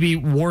now maybe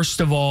worst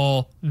of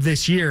all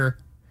this year.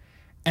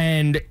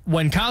 And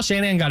when Kyle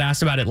Shanahan got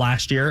asked about it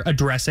last year,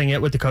 addressing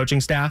it with the coaching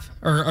staff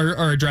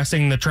or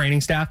addressing the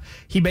training staff,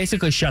 he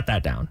basically shut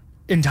that down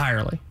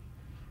entirely.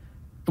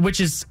 Which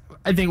is,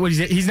 I think, what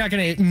he's not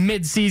going to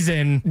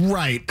mid-season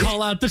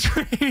call out the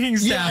training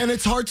staff. Yeah, and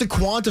it's hard to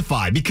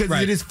quantify because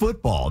it is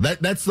football.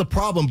 That's the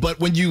problem. But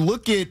when you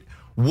look at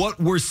what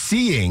we're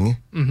seeing,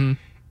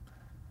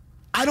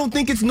 I don't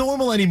think it's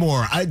normal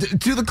anymore.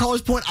 To the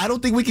caller's point, I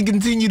don't think we can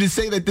continue to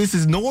say that this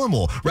is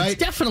normal, right?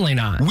 It's definitely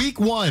not. Week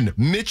 1,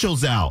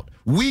 Mitchell's out.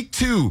 Week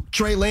 2,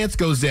 Trey Lance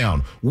goes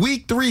down.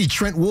 Week 3,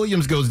 Trent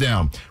Williams goes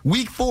down.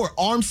 Week 4,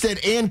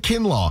 Armstead and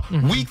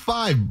Kinlaw. Week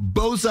 5,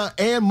 Bosa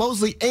and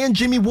Mosley and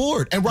Jimmy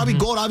Ward. And Robbie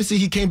Gould, obviously,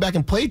 he came back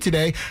and played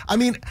today. I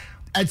mean,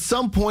 at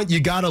some point, you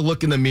got to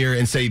look in the mirror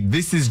and say,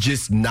 this is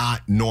just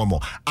not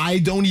normal. I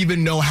don't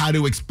even know how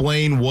to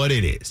explain what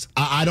it is.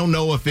 I don't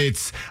know if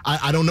it's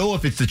I don't know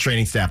if it's the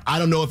training staff. I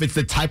don't know if it's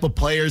the type of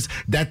players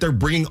that they're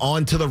bringing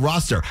onto the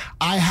roster.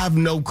 I have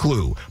no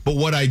clue. But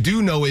what I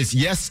do know is,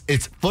 yes,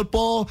 it's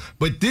football,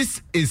 but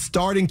this is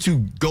starting to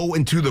go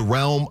into the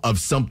realm of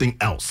something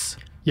else.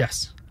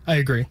 Yes, I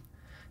agree.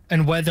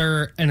 And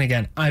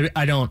again, I'm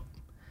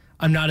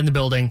not in the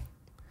building.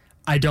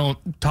 I don't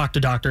talk to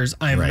doctors.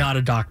 I am not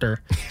a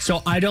doctor.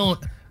 So I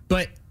don't,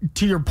 but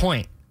to your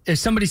point, if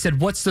somebody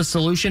said, what's the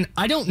solution?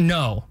 I don't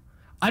know.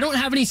 I don't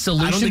have any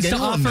solutions to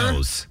offer.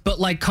 Knows. But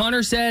like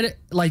Connor said,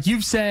 like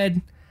you've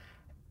said,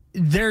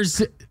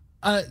 there's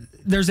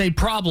a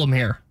problem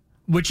here,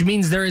 which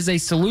means there is a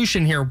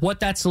solution here. What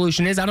that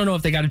solution is, I don't know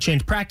if they got to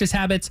change practice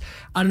habits.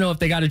 I don't know if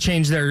they got to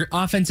change their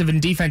offensive and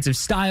defensive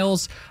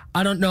styles.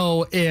 I don't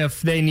know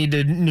if they need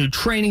a new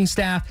training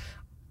staff.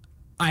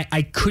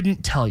 I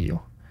couldn't tell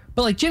you.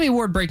 But like Jimmy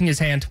Ward breaking his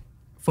hand,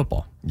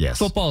 football. Yes.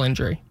 Football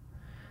injury.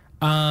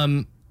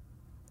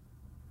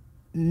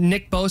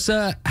 Nick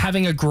Bosa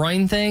having a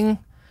groin thing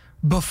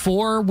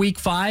before week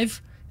 5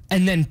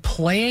 and then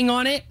playing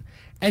on it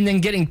and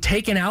then getting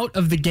taken out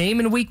of the game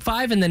in week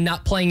 5 and then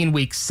not playing in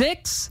week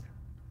 6.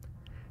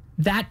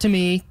 That to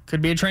me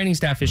could be a training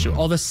staff issue.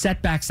 All the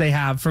setbacks they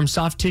have from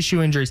soft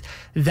tissue injuries.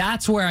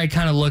 That's where I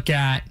kind of look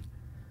at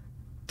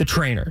the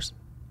trainers.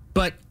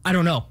 But I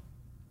don't know.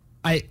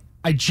 I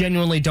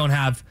genuinely don't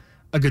have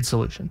a good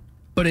solution.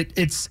 But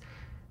it's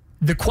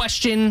the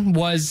question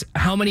was,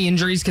 how many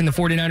injuries can the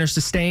 49ers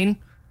sustain?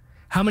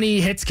 How many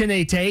hits can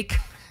they take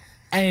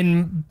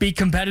and be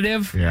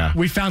competitive? Yeah.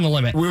 We found the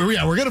limit. We're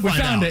going to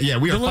find out. It. Yeah,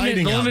 we are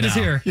finding out. The limit is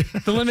here.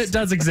 The limit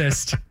does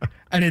exist.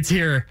 And it's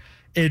here.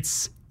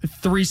 It's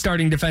 3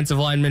 starting defensive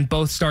linemen,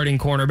 both starting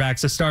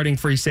cornerbacks, a starting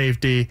free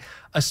safety,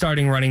 a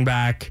starting running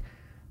back,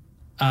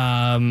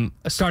 a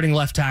starting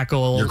left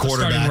tackle, a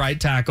starting right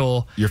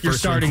tackle, your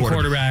starting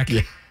quarterback.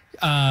 Yeah.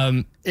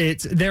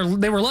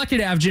 They were lucky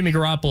to have Jimmy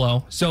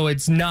Garoppolo, so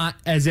it's not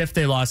as if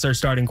they lost their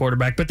starting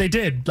quarterback, but they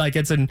did. Like,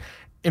 it's an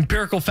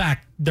empirical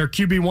fact. Their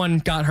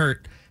QB1 got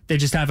hurt. They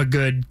just have a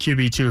good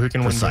QB2 who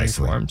can win games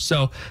for them.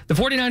 So the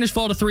 49ers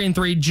fall to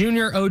 3-3.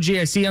 Junior OG,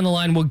 I see on the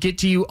line. We'll get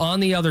to you on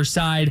the other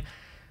side.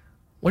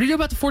 What do you do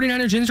about the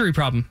 49ers injury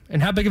problem,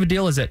 and how big of a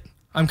deal is it?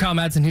 I'm Kyle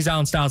Madsen. He's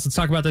Alan Stiles. Let's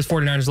talk about this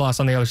 49ers loss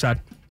on the other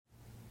side.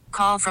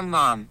 Call from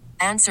mom.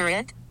 Answer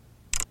it.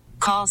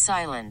 Call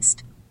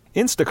silenced.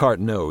 Instacart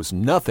knows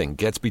nothing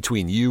gets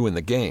between you and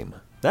the game.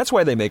 That's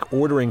why they make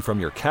ordering from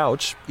your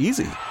couch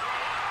easy.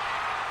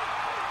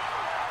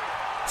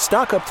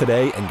 Stock up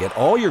today and get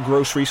all your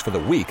groceries for the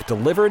week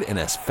delivered in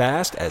as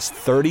fast as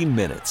 30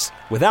 minutes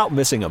without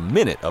missing a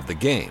minute of the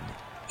game.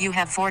 You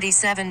have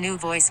 47 new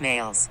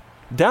voicemails.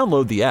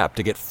 Download the app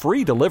to get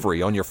free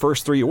delivery on your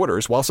first 3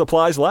 orders while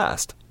supplies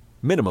last.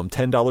 Minimum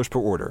 $10 per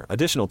order.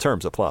 Additional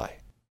terms apply.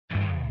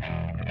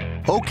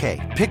 Okay,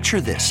 picture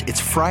this.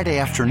 It's Friday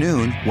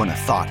afternoon when a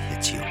thought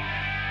hits you.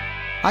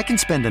 I can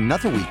spend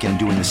another weekend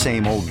doing the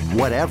same old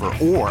whatever,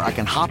 or I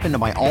can hop into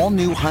my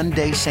all-new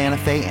Hyundai Santa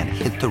Fe and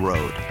hit the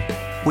road.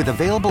 With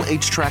available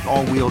H-Track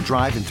all-wheel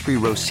drive and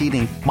 3-row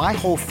seating, my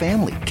whole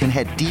family can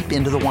head deep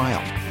into the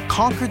wild.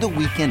 Conquer the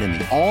weekend in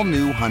the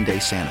all-new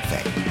Hyundai Santa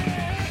Fe.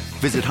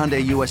 Visit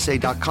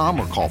HyundaiUSA.com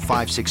or call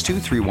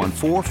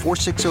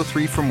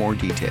 562-314-4603 for more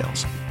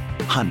details.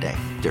 Hyundai,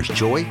 there's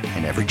joy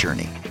in every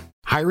journey.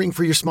 Hiring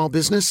for your small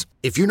business?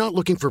 If you're not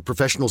looking for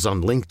professionals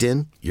on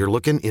LinkedIn, you're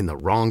looking in the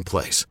wrong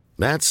place.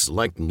 That's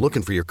like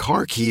looking for your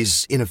car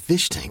keys in a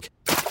fish tank.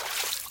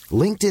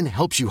 LinkedIn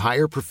helps you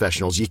hire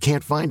professionals you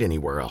can't find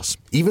anywhere else,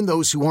 even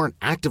those who aren't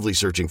actively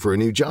searching for a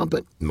new job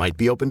but might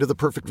be open to the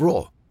perfect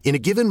role. In a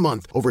given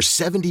month, over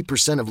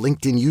 70% of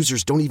LinkedIn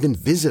users don't even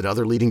visit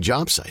other leading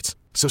job sites.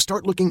 So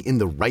start looking in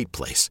the right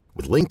place.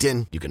 With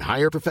LinkedIn, you can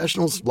hire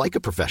professionals like a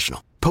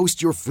professional.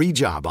 Post your free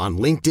job on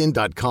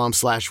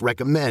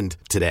linkedin.com/recommend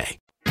today.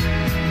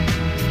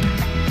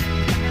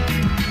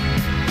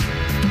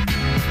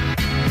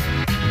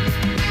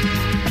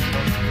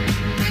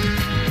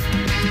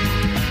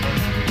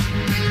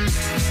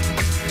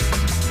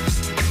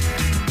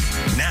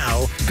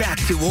 Back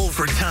to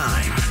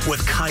Overtime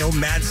with Kyle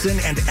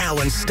Madsen and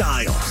Alan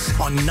Stiles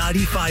on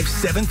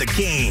 95.7 The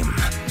Game.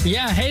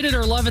 Yeah, hate it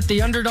or love it,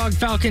 the underdog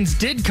Falcons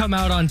did come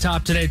out on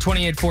top today,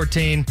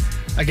 28-14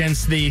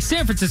 against the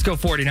San Francisco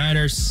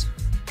 49ers.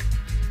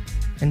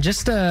 And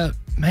just a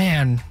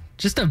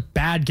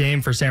bad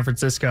game for San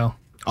Francisco.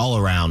 All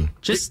around.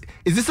 Is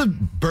this a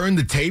burn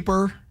the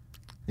taper? Are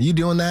you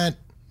doing that?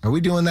 Are we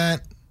doing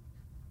that?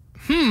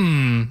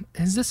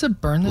 Is this a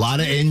burn the taper? A lot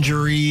of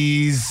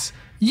injuries.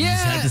 Yeah.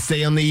 Just had to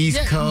stay on the East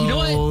Coast. You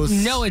know what?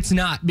 No, it's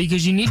not,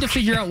 because you need to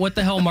figure out what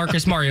the hell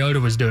Marcus Mariota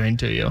was doing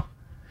to you.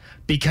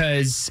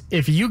 Because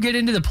if you get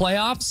into the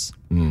playoffs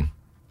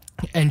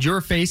and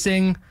you're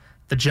facing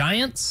the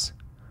Giants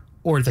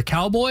or the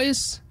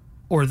Cowboys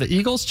or the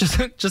Eagles, just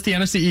the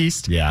NFC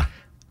East. Yeah.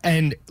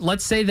 And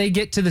let's say they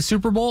get to the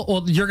Super Bowl.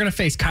 Well, you're going to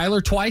face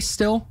Kyler twice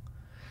still.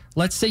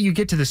 Let's say you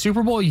get to the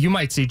Super Bowl. You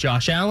might see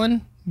Josh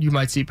Allen. You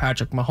might see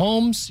Patrick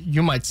Mahomes.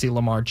 You might see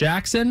Lamar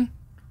Jackson.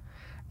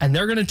 And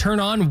they're going to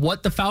turn on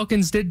what the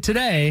Falcons did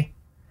today,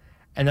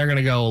 and they're going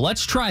to go,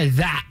 let's try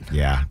that.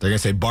 Yeah, they're going to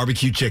say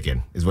barbecue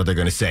chicken is what they're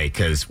going to say,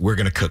 because we're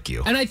going to cook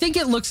you. And I think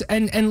it looks,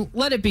 and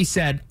let it be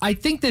said, I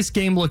think this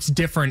game looks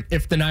different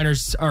if the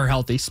Niners are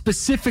healthy,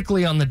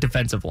 specifically on the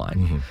defensive line.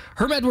 Mm-hmm.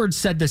 Herm Edwards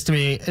said this to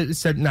me,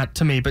 not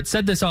to me, but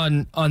said this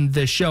on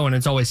this show, and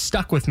it's always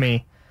stuck with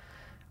me,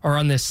 or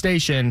on this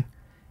station.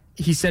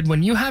 He said,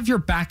 when you have your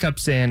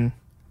backups in,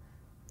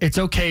 it's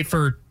okay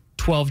for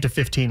 12 to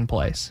 15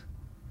 plays.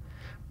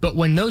 But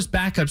when those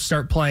backups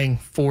start playing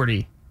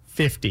 40,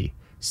 50,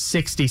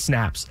 60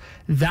 snaps,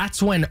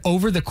 that's when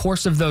over the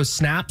course of those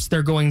snaps,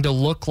 they're going to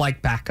look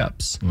like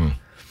backups.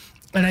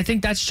 And I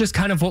think that's just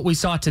kind of what we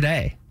saw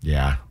today.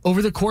 Yeah.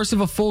 Over the course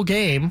of a full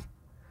game,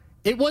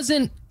 it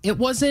wasn't,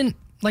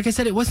 like I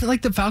said, it wasn't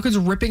like the Falcons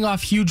were ripping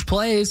off huge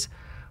plays,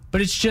 but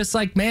it's just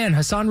like, man,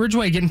 Hassan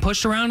Ridgeway getting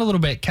pushed around a little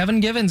bit.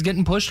 Kevin Givens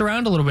getting pushed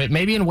around a little bit,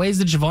 maybe in ways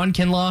that Javon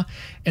Kinlaw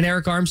and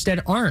Eric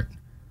Armstead aren't.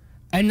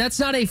 And that's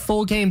not a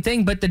full game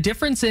thing, but the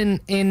difference in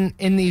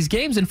these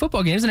games, in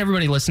football games, and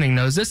everybody listening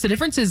knows this, the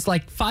difference is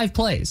like 5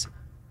 plays,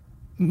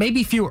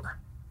 maybe fewer.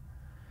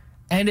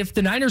 And if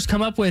the Niners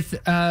come up with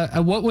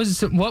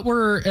what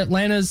were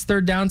Atlanta's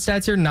third down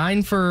stats here?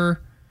 9 for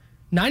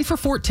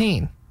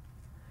 14.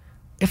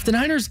 If the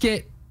Niners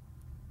get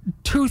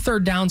 2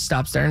 third down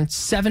stops there and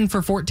 7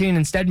 for 14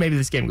 instead, maybe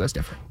this game goes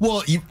different.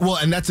 Well,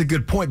 and that's a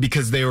good point,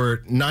 because they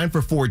were 9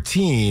 for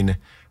 14,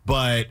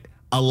 but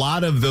a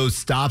lot of those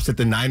stops that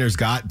the Niners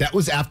got, that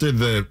was after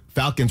the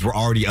Falcons were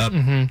already up 2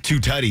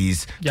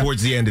 tutties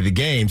towards the end of the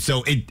game.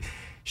 So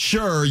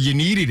sure, you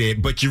needed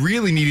it, but you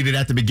really needed it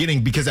at the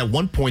beginning, because at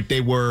one point they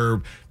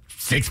were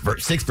 6 for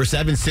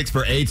 7, 6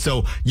 for 8.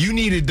 So you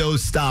needed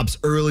those stops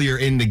earlier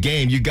in the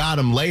game. You got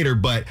them later,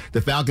 but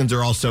the Falcons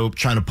are also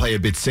trying to play a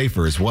bit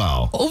safer as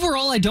well.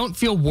 Overall, I don't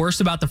feel worse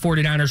about the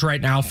 49ers right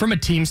now from a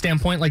team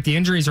standpoint. Like, the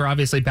injuries are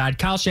obviously bad.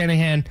 Kyle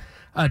Shanahan,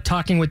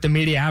 talking with the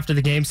media after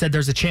the game, said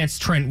there's a chance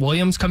Trent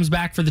Williams comes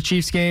back for the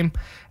Chiefs game,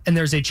 and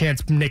there's a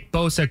chance Nick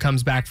Bosa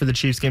comes back for the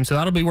Chiefs game. So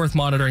that'll be worth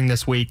monitoring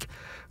this week.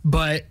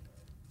 But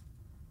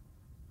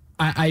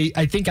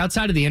I think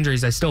outside of the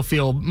injuries, I still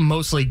feel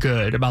mostly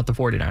good about the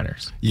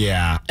 49ers.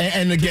 Yeah.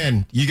 And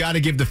again, you got to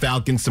give the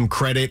Falcons some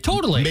credit.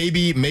 Totally.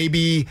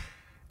 Maybe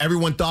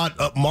everyone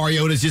thought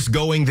Mariota's just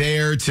going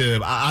there to,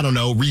 I don't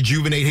know,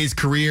 rejuvenate his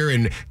career,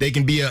 and they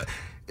can be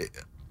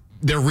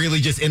they're really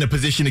just in a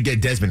position to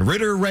get Desmond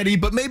Ridder ready.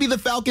 But maybe the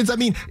Falcons, I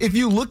mean, if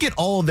you look at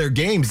all of their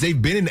games,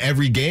 they've been in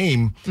every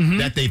game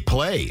that they've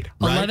played.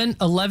 Right?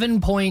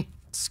 11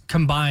 points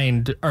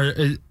combined.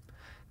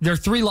 Their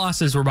 3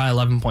 losses were by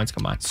 11 points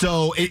combined.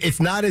 So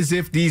it's not as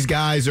if these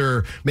guys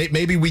are,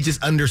 maybe we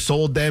just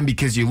undersold them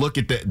because you look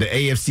at the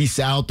AFC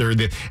South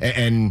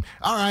and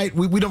all right,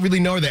 we don't really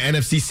know the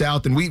NFC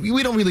South, and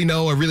we don't really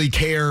know or really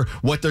care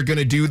what they're going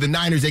to do. The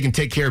Niners, they can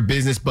take care of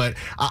business, but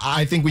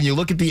I think when you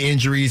look at the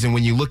injuries and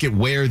when you look at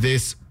where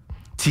this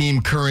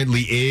team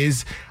currently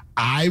is,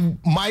 I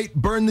might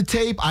burn the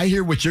tape. I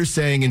hear what you're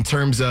saying in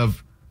terms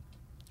of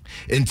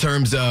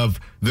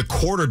the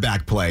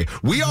quarterback play.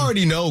 We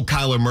already know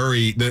Kyler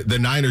Murray, the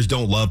Niners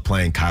don't love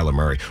playing Kyler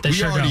Murray.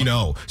 We already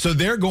know. So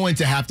they're going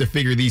to have to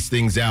figure these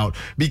things out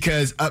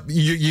because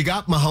you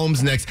got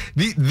Mahomes next.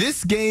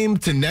 This game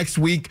to next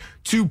week,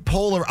 2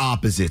 polar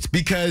opposites,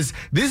 because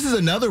this is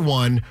another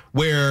one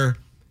where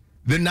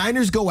the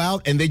Niners go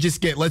out and they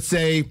just get, let's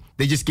say,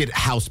 they just get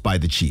housed by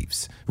the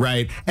Chiefs,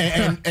 right?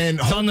 And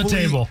it's on the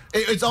table.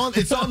 It's on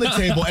the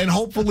table, and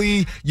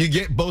hopefully you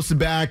get Bosa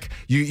back.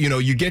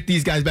 You get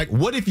these guys back.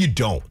 What if you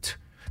don't?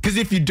 Because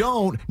if you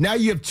don't, now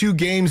you have 2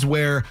 games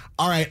where,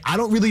 all right, I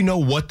don't really know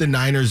what the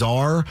Niners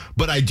are,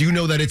 but I do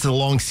know that it's a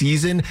long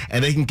season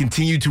and they can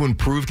continue to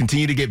improve,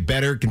 continue to get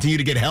better, continue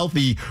to get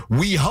healthy.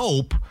 We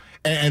hope.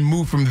 And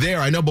move from there.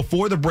 I know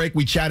before the break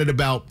we chatted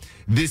about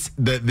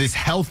this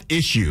health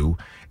issue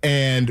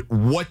and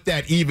what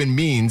that even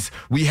means.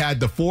 We had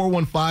the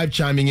 415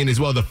 chiming in as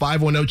well, the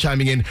 510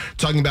 chiming in,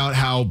 talking about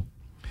how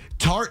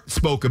Tart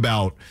spoke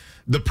about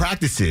the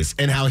practices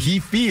and how he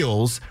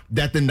feels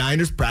that the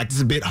Niners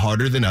practice a bit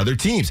harder than other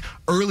teams.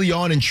 Early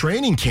on in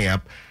training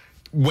camp,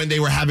 when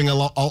they were having a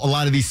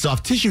lot of these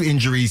soft tissue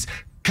injuries,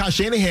 Kyle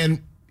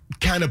Shanahan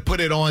kind of put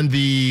it on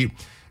the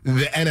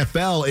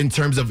NFL in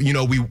terms of,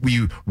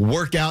 we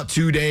work out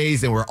 2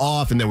 days and we're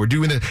off and then we're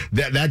doing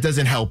that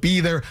doesn't help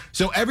either.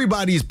 So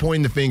everybody is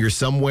pointing the finger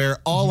somewhere.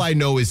 All I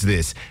know is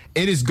this: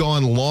 it has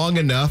gone long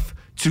enough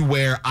to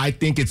where I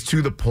think it's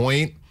to the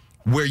point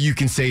where you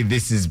can say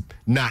this is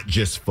not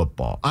just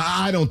football.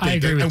 I don't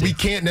think that. And we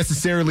can't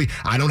necessarily,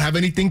 I don't have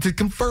anything to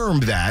confirm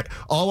that.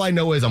 All I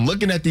know is I'm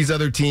looking at these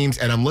other teams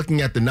and I'm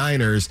looking at the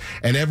Niners,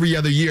 and every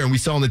other year, and we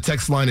saw on the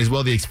text line as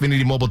well, the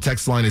Xfinity Mobile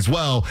text line as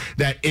well,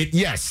 that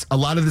yes, a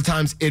lot of the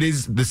times it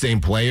is the same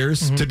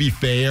players, to be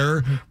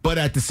fair, but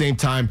at the same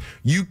time,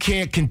 you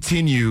can't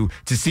continue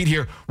to sit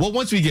here. Well,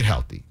 once we get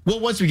healthy.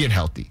 Right.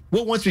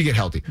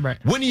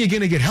 When are you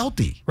going to get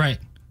healthy? Right.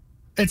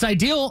 It's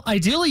ideal.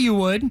 Ideally, you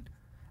would.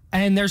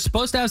 And they're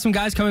supposed to have some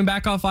guys coming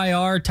back off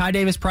IR. Ty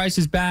Davis Price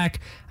is back.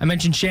 I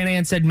mentioned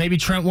Shanahan said maybe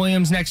Trent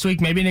Williams next week,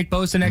 maybe Nick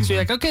Bosa next week.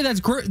 Like, okay, that's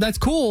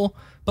cool,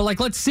 but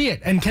let's see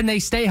it. And can they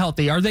stay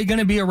healthy? Are they going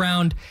to be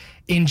around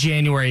in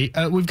January?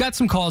 We've got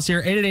some calls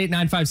here,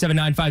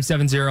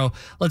 888-957-9570.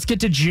 Let's get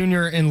to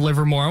Junior in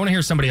Livermore. I want to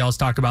hear somebody else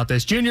talk about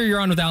this. Junior, you're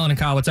on with Alan and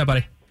Kyle. What's up,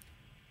 buddy?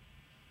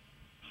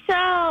 So,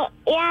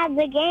 yeah,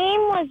 the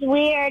game was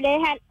weird.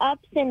 It had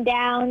ups and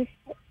downs.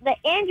 The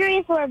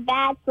injuries were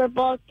bad for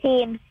both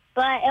teams.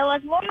 But it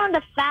was more on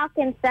the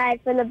Falcons side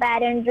for the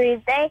bad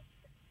injuries. They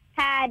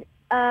had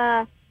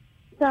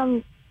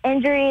some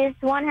injuries.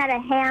 One had a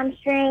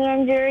hamstring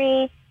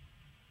injury.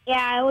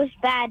 Yeah, it was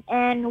bad.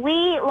 And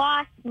we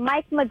lost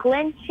Mike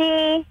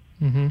McGlinchey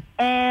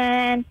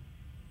and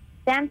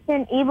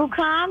Samson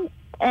Ebukam,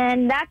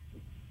 and that's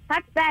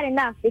bad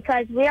enough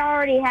because we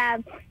already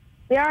have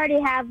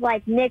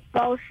like Nick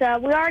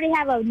Bosa. We already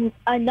have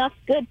enough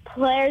good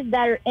players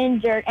that are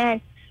injured,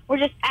 and we're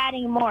just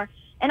adding more.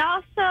 And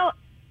also,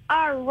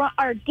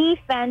 our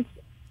defense,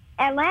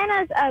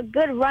 Atlanta's a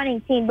good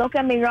running team, don't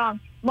get me wrong.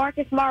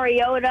 Marcus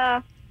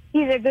Mariota,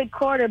 he's a good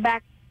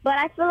quarterback. But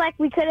I feel like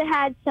we could have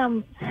had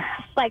some,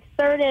 we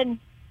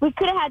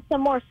could have had some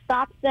more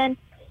stops than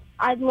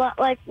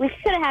we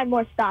should have had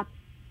more stops.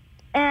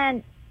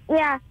 And,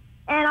 yeah,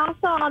 and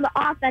also on the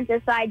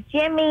offensive side,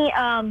 Jimmy,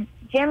 to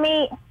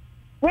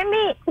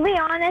be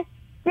honest,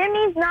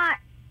 Jimmy's not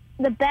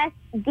the best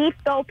deep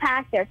throw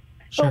passer.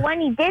 Sure. But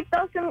when he did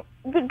throw some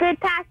good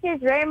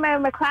passes,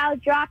 Raymond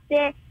McLeod dropped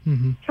it.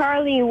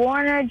 Charlie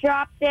Warner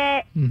dropped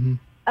it.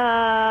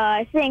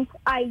 I think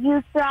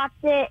Ayuk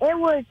dropped it. It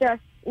was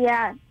just,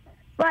 yeah.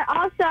 But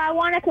also, I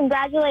want to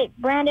congratulate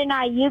Brandon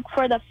Ayuk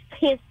for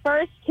his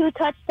first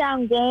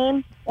 2-touchdown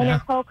game in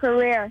his whole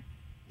career.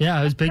 Yeah,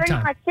 it was big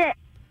time. Pretty much it.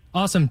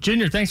 Awesome.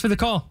 Junior, thanks for the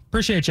call.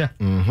 Appreciate you.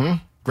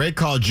 Great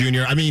call,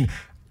 Junior. I mean,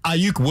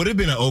 Ayuk would have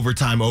been an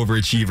overtime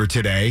overachiever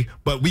today,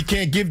 but we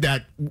can't give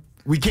that.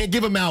 We can't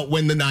give him out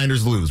when the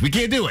Niners lose. We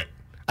can't do it.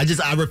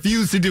 I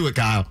refuse to do it,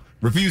 Kyle.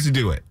 Refuse to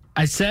do it.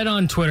 I said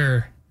on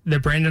Twitter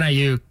that Brandon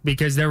Ayuk,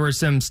 because there were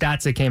some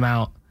stats that came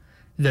out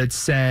that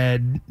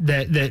said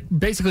that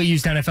basically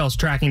used NFL's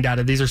tracking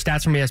data. These are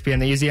stats from ESPN.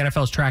 They use the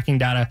NFL's tracking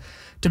data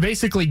to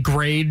basically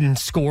grade and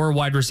score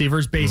wide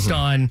receivers based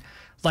on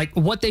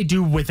what they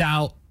do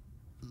without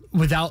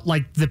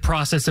the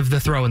process of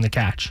the throw and the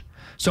catch.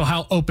 So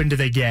how open do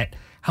they get?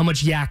 How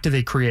much yak do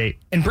they create?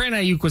 And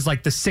Brandon Ayuk was the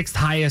 6th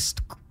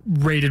highest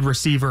rated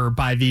receiver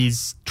by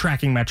these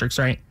tracking metrics,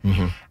 right?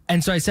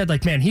 And so I said,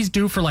 man, he's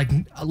due for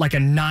a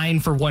 9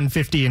 for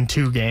 150 in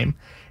 2 game.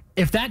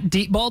 If that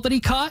deep ball that he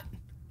caught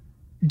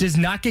does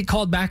not get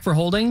called back for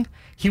holding,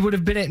 he would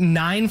have been at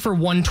 9 for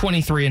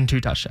 123 and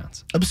 2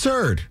 touchdowns.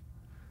 Absurd.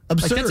 Like,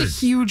 that's a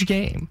huge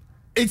game.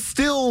 It's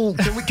still,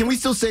 can we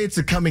still say it's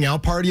a coming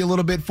out party a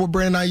little bit for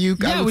Brandon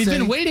Ayuk? Yeah, we've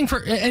been waiting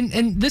for,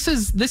 and this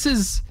is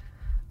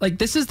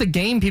the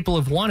game people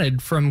have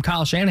wanted from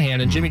Kyle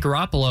Shanahan and Jimmy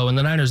Garoppolo and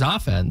the Niners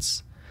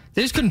offense.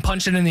 They just couldn't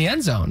punch it in the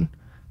end zone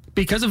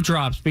because of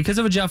drops, because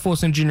of a Jeff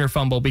Wilson Jr.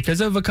 fumble, because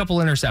of a couple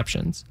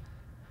interceptions,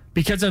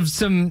 because of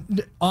some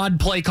odd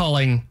play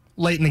calling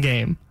late in the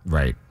game.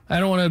 Right. I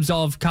don't want to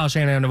absolve Kyle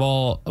Shanahan of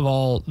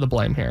all the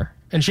blame here.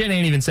 And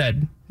Shanahan even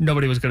said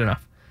nobody was good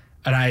enough.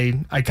 And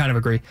I kind of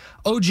agree.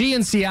 OG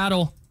in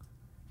Seattle,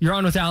 you're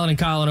on with Alan and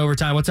Kyle in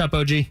overtime. What's up,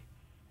 OG?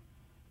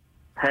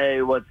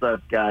 Hey, what's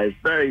up, guys?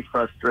 Very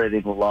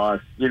frustrating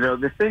loss. You know,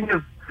 the thing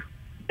is,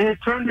 it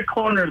turned the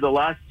corner the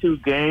last 2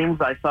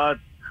 games. I thought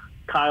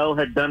Kyle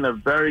had done a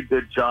very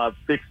good job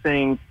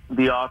fixing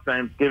the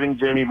offense, giving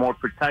Jimmy more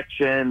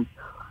protection,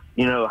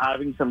 you know,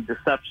 having some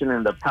deception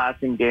in the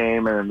passing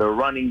game and in the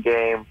running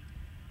game.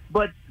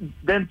 But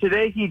then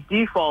today he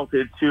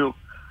defaulted to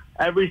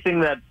everything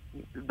that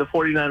the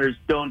 49ers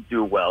don't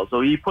do well. So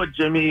he put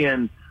Jimmy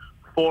in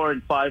 4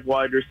 and 5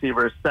 wide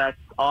receiver sets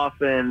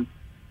often,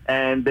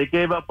 and they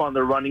gave up on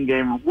the running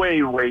game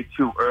way, way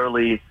too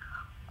early.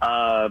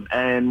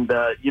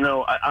 You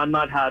know, I'm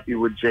not happy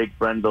with Jake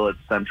Brendel at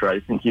center.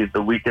 I think he's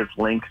the weakest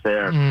link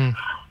there.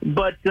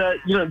 But,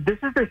 you know, this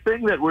is the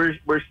thing that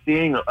we're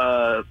seeing.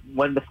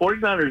 When the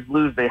 49ers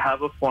lose, they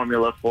have a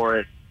formula for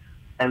it,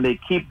 and they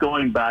keep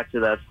going back to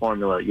that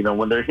formula. You know,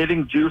 when they're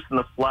hitting juice in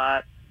the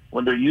flat,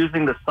 when they're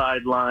using the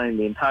sideline,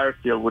 the entire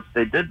field, which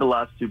they did the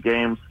last 2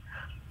 games,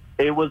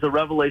 it was a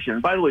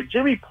revelation. By the way,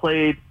 Jimmy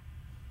played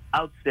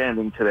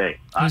outstanding today.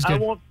 I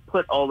won't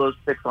put all those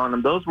picks on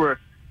him. Those were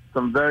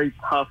some very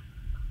tough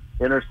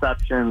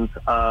interceptions,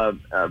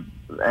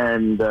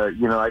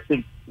 you know, I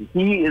think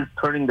he is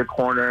turning the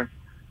corner.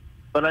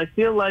 But I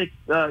feel like,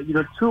 you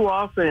know, too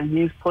often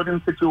he's put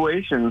in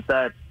situations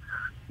that,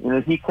 you know,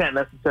 he can't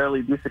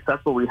necessarily be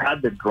successful. We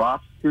had the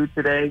drops too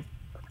today.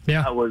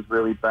 Yeah. That was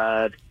really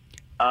bad.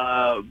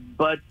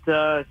 But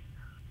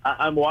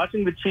I'm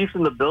watching the Chiefs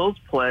and the Bills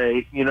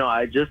play. You know,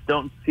 I just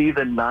don't see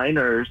the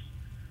Niners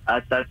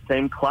at that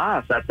same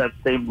class, at that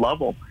same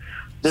level.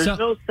 There's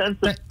no sense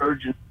of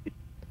urgency.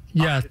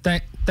 Yeah,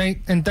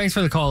 thanks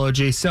for the call,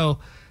 OG. So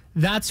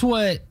that's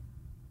what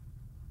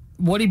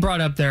he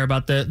brought up there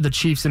about the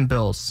Chiefs and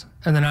Bills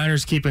and the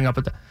Niners keeping up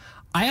with them.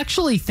 I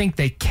actually think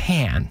they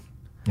can.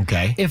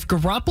 Okay. If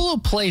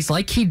Garoppolo plays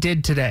like he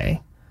did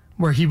today,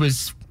 where he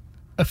was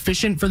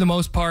efficient for the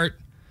most part,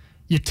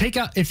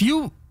 if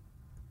you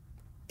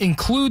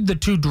include the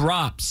 2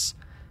 drops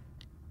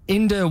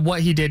into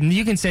what he did, and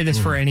you can say this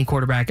for any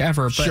quarterback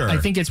ever, but Sure. I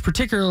think it's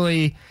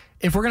particularly,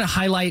 if we're going to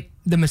highlight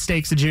the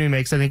mistakes that Jimmy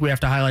makes, I think we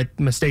have to highlight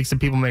the mistakes that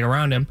people make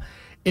around him.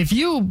 If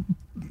you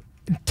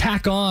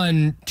tack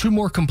on 2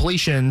 more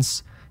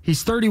completions,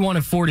 he's 31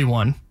 of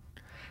 41,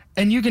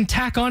 and you can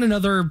tack on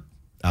another,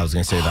 I was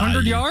going to say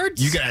 100 Ayuk.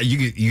 yards. You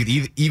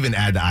could even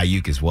add the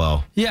Ayuk as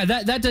well. Yeah,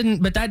 that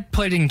didn't, but that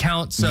play didn't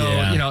count. So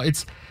Yeah. you know,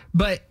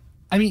 but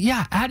I mean,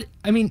 yeah,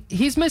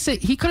 he's missing.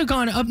 He could have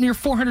gone up near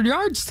 400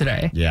 yards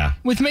today. Yeah,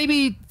 with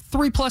maybe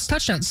 3+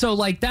 touchdowns. So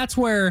like that's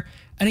where,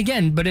 and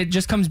again, but it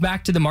just comes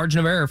back to the margin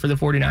of error for the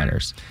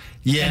 49ers.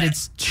 Yeah, and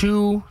it's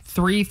 2,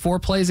 3, 4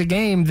 plays a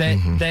game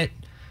that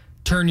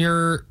turn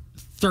your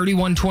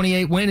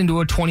 31-28 win into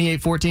a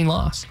 28-14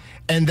 loss.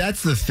 And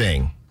that's the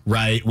thing,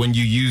 right? When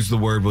you use the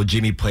word, well,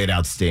 Jimmy played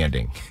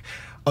outstanding.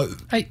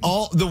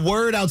 All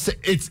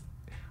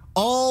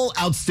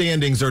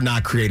outstandings are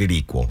not created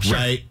equal, Sure.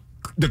 right?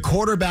 The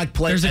quarterback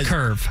play, there's a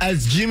curve.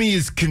 As Jimmy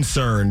is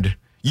concerned,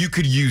 you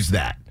could use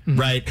that,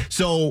 right?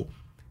 So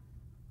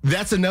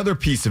that's another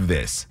piece of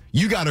this.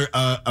 You got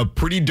a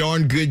pretty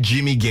darn good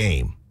Jimmy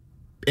game,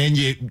 and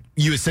you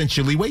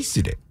essentially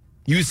wasted it.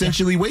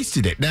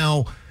 Wasted it.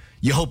 Now,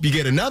 you hope you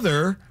get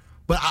another,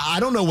 but I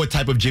don't know what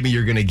type of Jimmy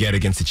you're going to get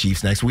against the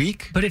Chiefs next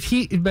week. But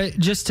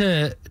just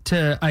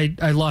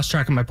I lost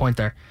track of my point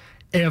there.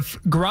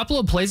 If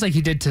Garoppolo plays like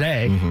he did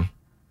today,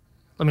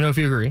 let me know if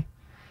you agree.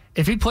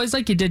 If he plays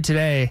like he did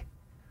today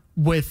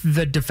with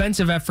the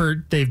defensive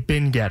effort they've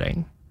been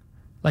getting,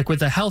 like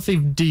with a healthy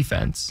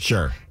defense,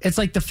 sure. It's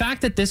like the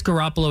fact that this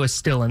Garoppolo is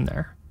still in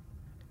there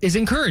is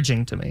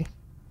encouraging to me.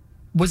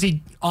 Was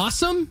he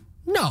awesome?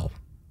 No.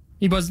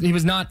 He was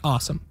not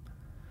awesome.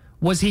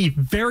 Was he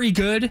very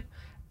good?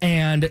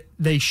 And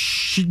they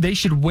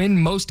should win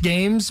most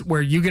games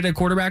where you get a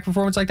quarterback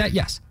performance like that?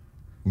 Yes.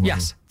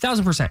 Yes.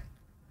 1,000%.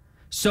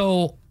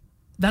 So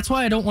that's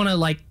why I don't want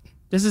to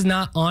this is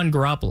not on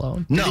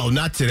Garoppolo.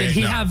 Not today.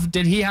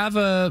 Did he have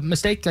a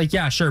mistake? Like,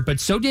 yeah, sure. But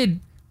so did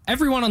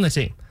everyone on the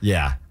team.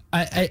 Yeah.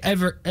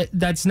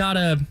 That's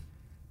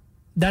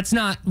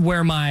not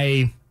where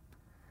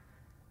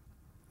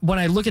when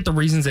I look at the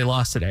reasons they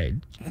lost today,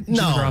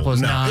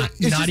 Garoppolo's not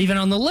even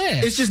on the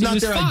list. It's just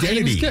not their identity.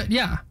 He was good,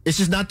 yeah. It's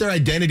just not their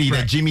identity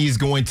that Jimmy is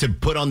going to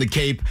put on the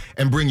cape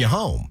and bring you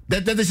home.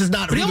 This is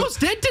not. But he almost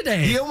did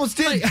today. He almost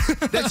did.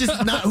 That's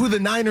just not who the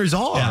Niners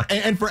are. Yeah.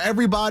 And for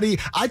everybody,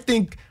 I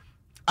think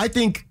I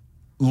think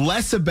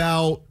less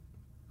about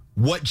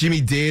what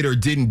Jimmy did or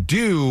didn't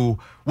do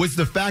was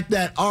the fact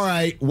that, all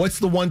right, what's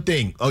the one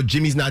thing? Oh,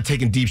 Jimmy's not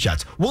taking deep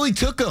shots. Well, he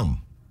took them.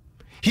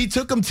 He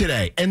took them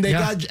today, and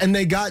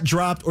they got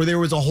dropped, or there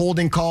was a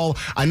holding call.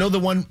 I know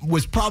the one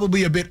was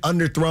probably a bit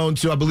underthrown,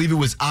 so I believe it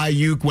was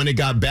Ayuk when it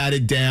got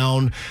batted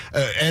down,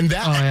 and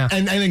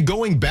then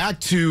going back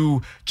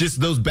to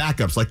just those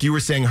backups, like you were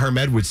saying, Herm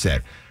Edwards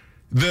said,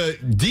 the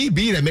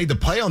DB that made the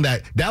play on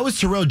that was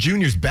Terrell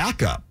Jr.'s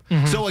backup.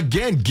 Mm-hmm. So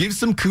again, give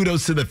some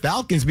kudos to the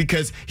Falcons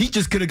because he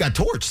just could have got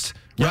torched.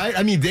 Right?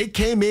 I mean, they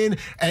came in,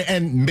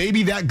 and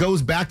maybe that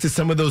goes back to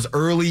some of those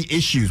early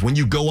issues. When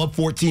you go up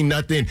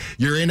 14-0,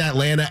 you're in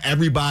Atlanta,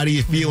 everybody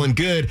is feeling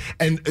good,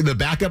 and the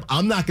backup,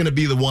 I'm not going to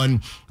be the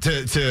one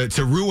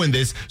to ruin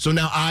this, so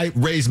now I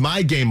raise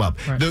my game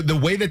up. Right. The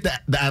way that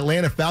the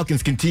Atlanta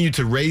Falcons continue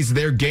to raise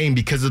their game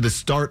because of the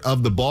start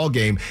of the ball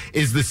game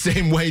is the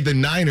same way the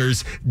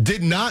Niners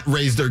did not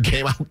raise their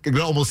game. I could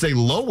almost say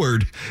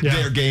lowered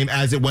their game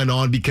as it went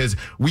on because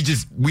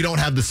we don't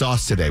have the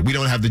sauce today. We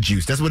don't have the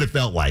juice. That's what it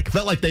felt like. It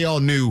felt like they all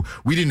knew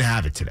we didn't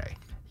have it today.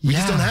 We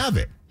just don't have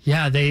it.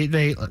 Yeah,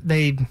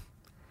 they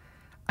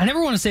I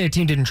never want to say a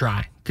team didn't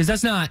try because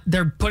that's not,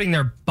 they're putting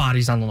their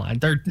bodies on the line.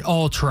 They're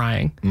all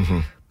trying. Mm-hmm.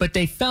 But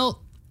they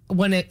felt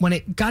when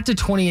it got to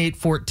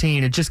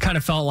 28-14, it just kind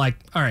of felt like,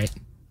 all right,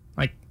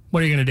 like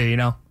what are you going to do, you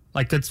know?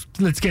 Like let's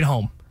get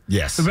home.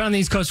 Yes. We've been on the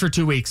East Coast for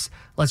 2 weeks.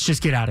 Let's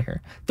just get out of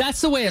here.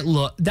 That's the way it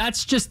looked.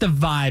 That's just the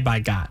vibe I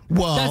got.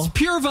 Well, that's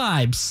pure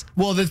vibes.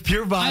 Well, that's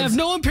pure vibes. I have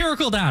no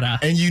empirical data.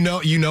 And you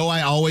know,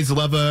 I always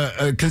love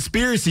a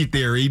conspiracy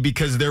theory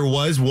because there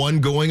was one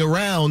going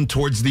around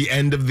towards the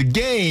end of the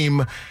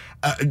game,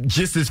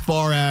 just as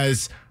far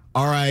as,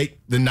 all right,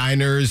 the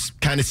Niners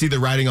kind of see the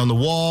writing on the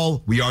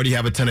wall. We already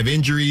have a ton of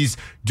injuries.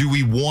 Do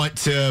we want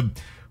to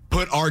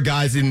put our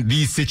guys in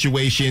these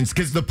situations?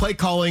 Because the play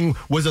calling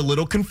was a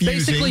little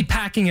confusing. Basically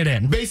packing it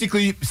in.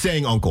 Basically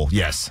saying uncle,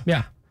 yes.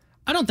 Yeah.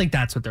 I don't think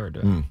that's what they were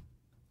doing.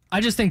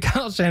 I just think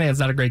Kyle Shanahan's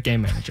not a great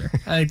game manager.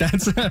 I think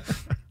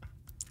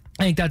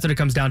that's what it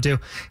comes down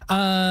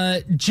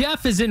to.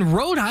 Jeff is in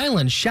Rhode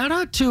Island. Shout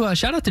out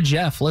to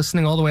Jeff,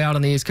 listening all the way out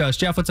on the East Coast.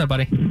 Jeff, what's up,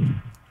 buddy?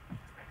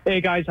 Hey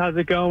guys, how's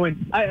it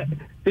going?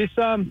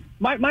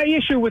 My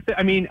issue with it,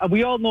 I mean,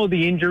 we all know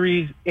the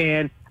injuries,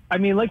 and I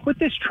mean, like with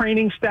this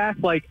training staff,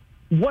 like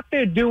what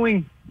they're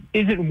doing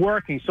isn't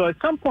working. So at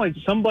some point,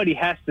 somebody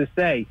has to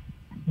say,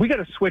 we got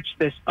to switch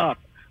this up.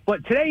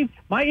 But today,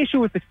 my issue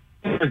with this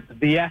was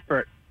the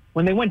effort.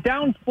 When they went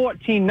down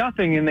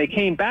 14-0 and they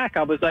came back,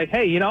 I was like,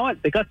 hey, you know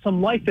what? They got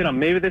some life in them.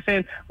 Maybe they're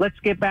saying, let's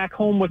get back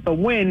home with a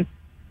win.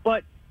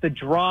 But the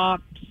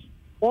drops,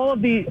 all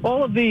of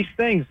these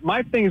things,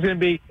 my thing is going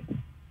to be,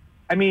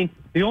 I mean,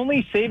 the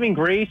only saving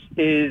grace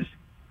is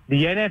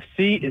the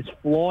NFC is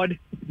flawed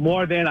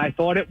more than I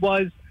thought it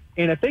was.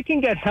 And if they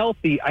can get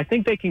healthy, I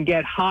think they can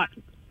get hot,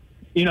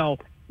 you know,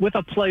 with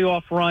a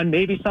playoff run,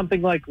 maybe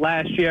something like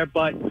last year.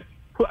 But,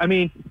 I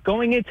mean,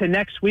 going into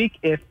next week,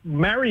 if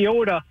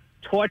Mariota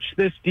torched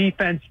this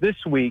defense this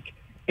week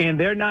and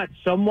they're not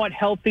somewhat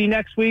healthy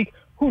next week,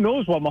 who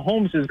knows what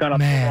Mahomes is going to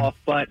pull off.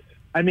 But,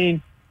 I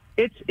mean,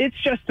 it's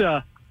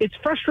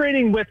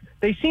frustrating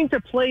they seem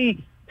to play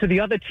to the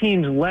other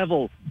team's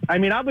level. I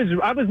mean, I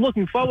was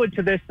looking forward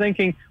to this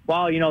thinking,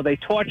 well, you know, they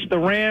torched the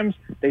Rams,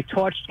 they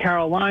torched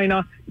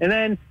Carolina, and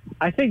then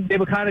I think they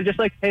were kind of just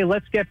like, hey,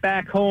 let's get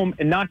back home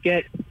and not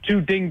get too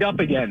dinged up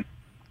again.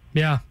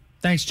 Yeah.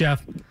 Thanks,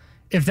 Jeff.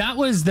 If that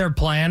was their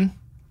plan,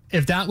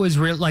 if that was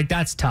real, like,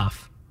 that's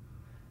tough.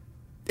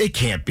 It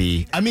can't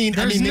be. I mean,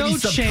 maybe, no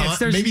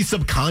maybe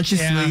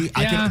subconsciously.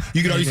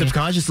 You could argue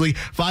subconsciously.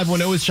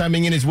 510 is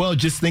chiming in as well.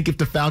 Just think if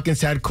the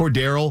Falcons had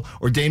Cordero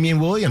or Damian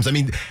Williams. I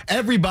mean,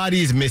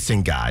 everybody is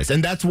missing guys,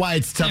 and that's why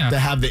it's tough to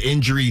have the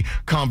injury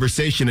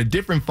conversation. A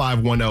different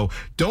 510.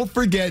 Don't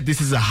forget,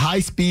 this is a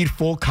high-speed,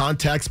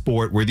 full-contact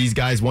sport where these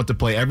guys want to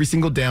play every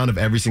single down of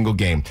every single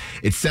game.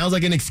 It sounds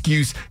like an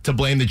excuse to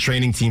blame the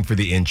training team for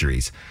the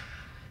injuries.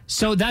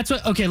 So that's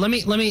what. Okay, let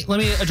me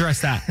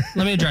address that.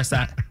 Let me address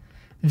that.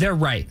 They're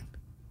right.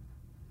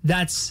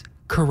 That's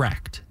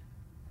correct.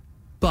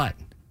 But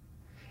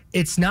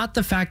it's not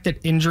the fact that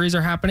injuries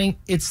are happening.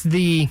 It's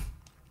the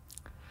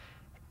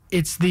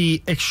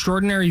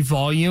extraordinary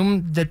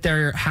volume that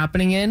they're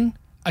happening in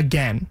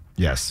again.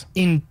 Yes.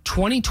 In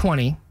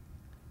 2020,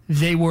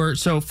 they were,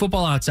 so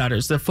Football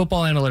Outsiders, the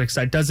football analytics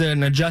site, does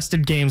an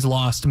adjusted games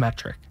lost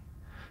metric.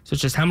 So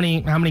it's just how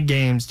many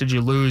games did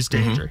you lose to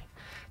injury?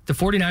 The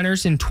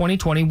 49ers in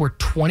 2020 were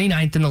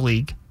 29th in the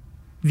league.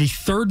 The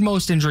third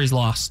most games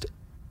lost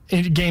to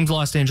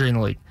injury in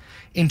the league.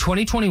 In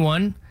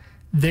 2021,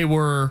 they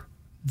were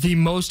the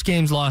most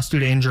games lost due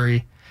to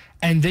injury.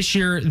 And this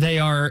year, they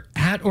are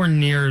at or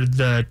near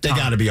the top. They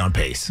got to be on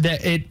pace.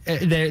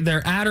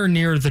 They're at or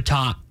near the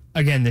top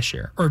again this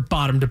year, or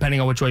bottom,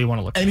 depending on which way you want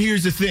to look at it. And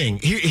here's the thing.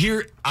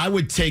 Here, I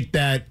would take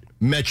that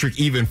metric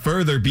even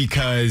further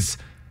because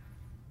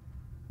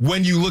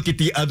when you look at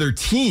the other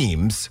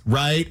teams,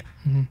 right,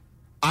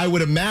 I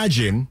would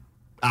imagine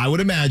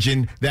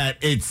that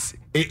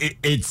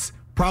it's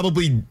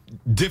probably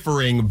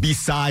differing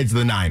besides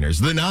the Niners.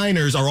 The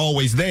Niners are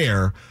always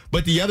there,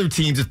 but the other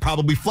teams is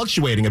probably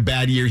fluctuating. A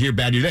bad year here,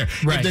 bad year there.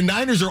 Right. If the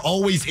Niners are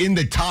always in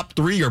the top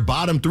 3 or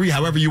bottom 3,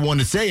 however you want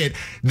to say it,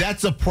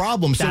 that's a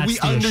problem. So we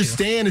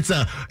understand it's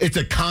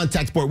a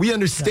contact sport. We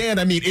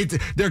understand. I mean,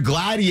 they're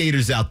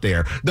gladiators out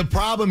there. The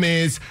problem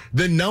is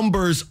the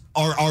numbers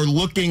are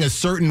looking a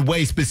certain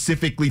way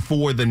specifically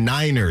for the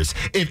Niners.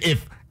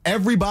 If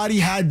everybody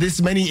had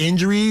this many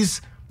injuries,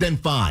 then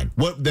fine.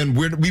 Then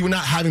we were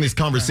not having this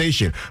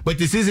conversation. But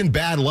this isn't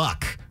bad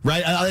luck,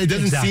 right? It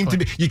doesn't seem to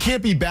be. You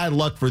can't be bad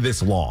luck for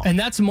this long. And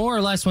that's more or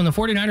less when the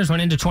 49ers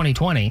went into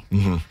 2020.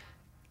 Mm-hmm.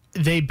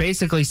 They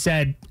basically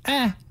said,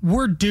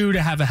 we're due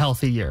to have a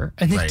healthy year.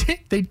 And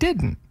they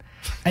didn't.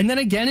 And then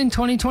again in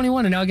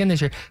 2021 and now again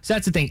this year. So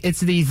that's the thing. It's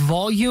the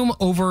volume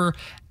over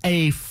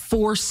a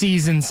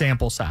 4-season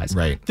sample size.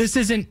 Right. This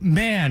isn't,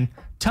 man,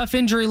 tough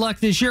injury luck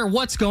this year.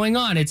 What's going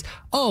on? It's,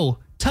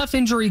 tough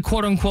injury,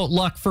 quote unquote,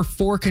 luck for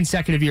 4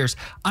 consecutive years.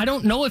 I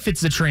don't know if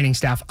it's the training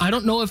staff. I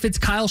don't know if it's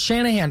Kyle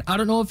Shanahan. I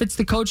don't know if it's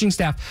the coaching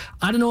staff.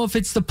 I don't know if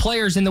it's the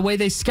players and the way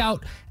they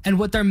scout and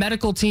what their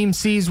medical team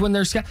sees when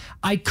they're scout.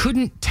 I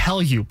couldn't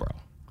tell you, bro.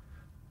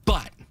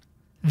 But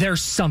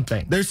there's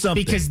something. There's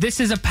something. Because this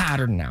is a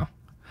pattern now.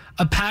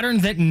 A pattern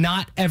that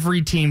not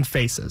every team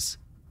faces.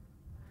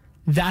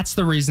 That's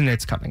the reason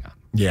it's coming up.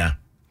 Yeah.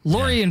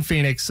 Lori in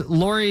Phoenix.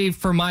 Lori,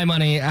 for my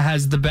money,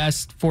 has the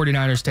best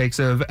 49ers takes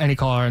of any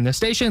caller in this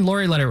station.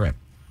 Lori, let it rip.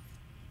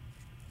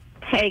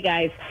 Hey,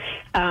 guys.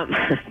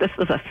 This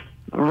was a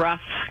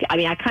rough... I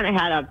mean, I kind of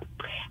had I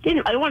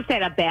don't want to say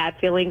I had a bad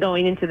feeling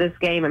going into this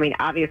game. I mean,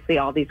 obviously,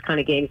 all these kind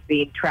of games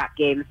being trap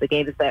games, the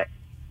games that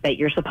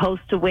you're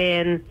supposed to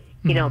win,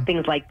 you know,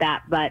 things like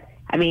that. But,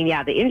 I mean,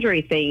 yeah, the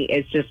injury thing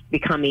is just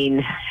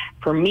becoming,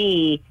 for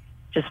me,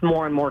 just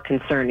more and more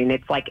concerning.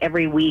 It's like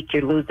every week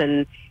you're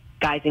losing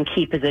guys in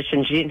key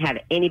positions. You didn't have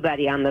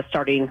anybody on the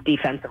starting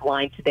defensive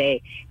line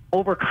today.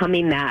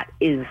 Overcoming that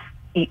is,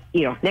 you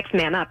know, next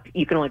man up,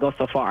 you can only go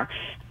so far.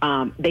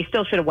 They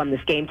still should have won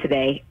this game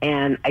today,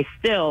 and I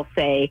still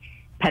say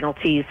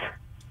penalties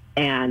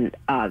and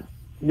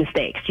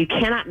mistakes. You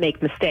cannot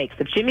make mistakes.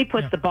 If Jimmy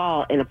puts the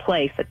ball in a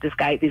place that these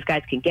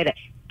guys can get it,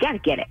 you got to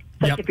get it,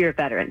 especially if you're a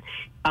veteran.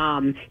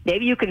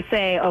 Maybe you can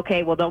say,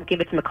 okay, well, don't give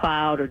it to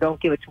McLeod or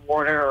don't give it to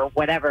Warner or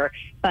whatever.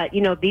 But,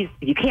 you know,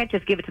 you can't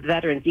just give it to the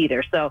veterans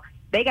either. So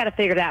they got to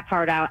figure that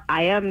part out.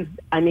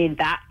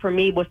 That for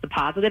me was the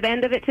positive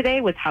end of it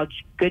today, was how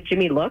good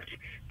Jimmy looked,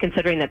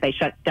 considering that they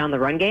shut down the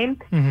run game.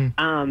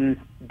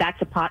 Mm-hmm. That's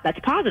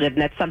positive,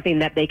 and that's something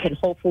that they can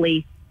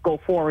hopefully go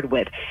forward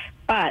with.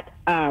 But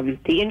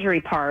the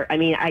injury part, I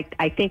mean,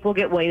 I think we'll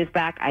get Williams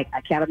back. I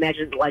can't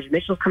imagine Elijah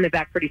Mitchell's coming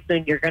back pretty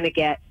soon. You're going to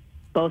get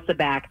Bosa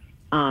back.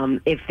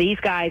 If these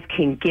guys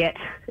can get,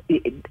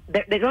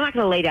 they're not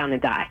going to lay down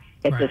and die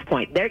at this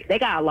point. They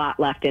got a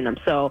lot left in them.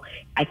 So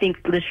I think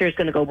this year is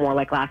going to go more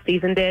like last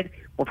season did.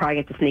 We're probably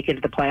going to sneak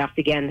into the playoffs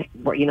again.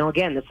 You know,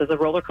 again, this is a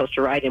roller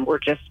coaster ride, and we're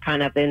just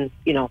kind of in,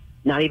 you know,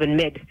 not even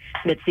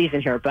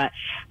mid-season here. But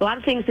a lot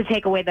of things to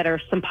take away that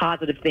are some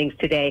positive things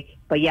today.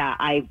 But, yeah,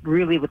 I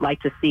really would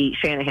like to see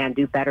Shanahan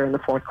do better in the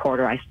fourth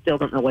quarter. I still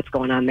don't know what's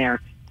going on there.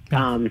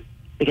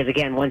 Because,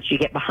 again, once you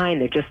get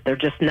behind, they're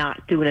just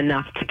not doing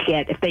enough to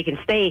get – if they can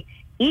stay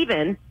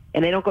even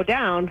and they don't go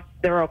down,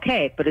 they're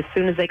okay. But as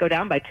soon as they go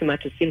down by too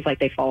much, it seems like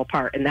they fall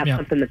apart. And that's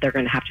something that they're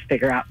going to have to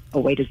figure out a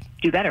way to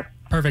do better.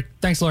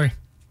 Perfect. Thanks, Lori.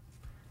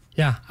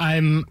 Yeah,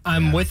 I'm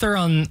with her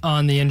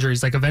on the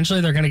injuries. Like,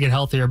 eventually they're going to get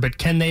healthier, but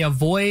can they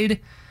avoid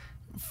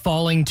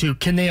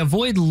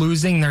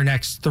losing their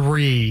next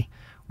 3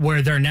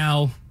 where they're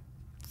now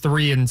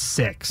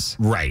 3-6?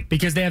 Right.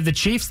 Because they have the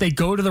Chiefs, they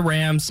go to the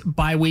Rams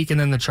bye week, and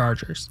then the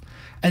Chargers.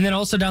 And then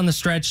also down the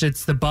stretch,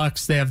 it's the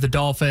Bucks, they have the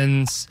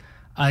Dolphins.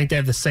 I think they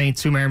have the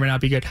Saints, who may or may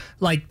not be good.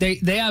 Like, they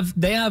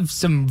have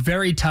some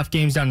very tough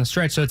games down the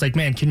stretch. So it's like,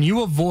 man, can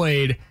you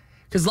avoid,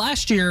 because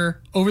last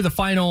year over the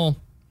final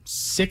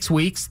 6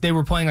 weeks, they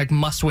were playing like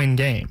must-win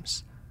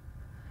games,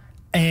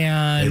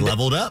 and they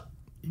leveled up.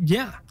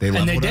 Yeah,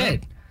 they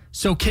did.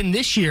 So can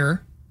this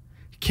year?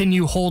 Can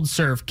you hold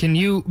serve? Can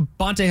you?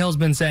 Bonte Hill's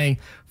been saying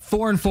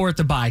 4-4 at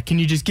the bye. Can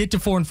you just get to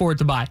 4-4 at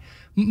the bye?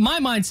 My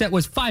mindset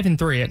was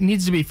 5-3. It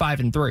needs to be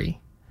 5-3.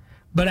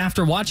 But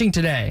after watching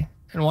today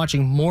and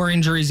watching more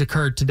injuries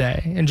occur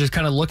today, and just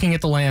kind of looking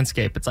at the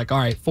landscape, it's like, all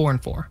right,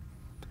 4-4.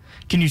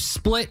 Can you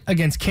split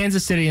against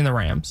Kansas City and the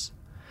Rams?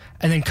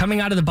 And then coming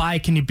out of the bye,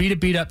 can you beat a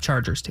beat-up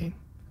Chargers team?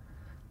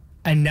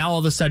 And now all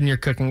of a sudden you're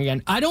cooking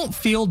again. I don't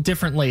feel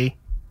differently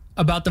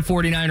about the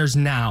 49ers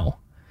now.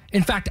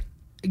 In fact,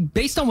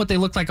 based on what they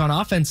looked like on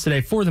offense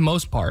today, for the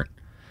most part,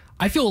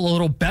 I feel a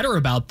little better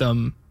about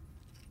them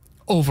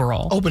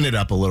overall. Open it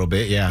up a little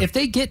bit, yeah. If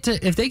they get to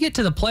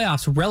the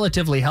playoffs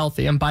relatively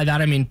healthy, and by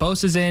that I mean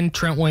Bosa's in,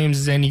 Trent Williams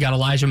is in, you got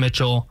Elijah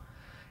Mitchell.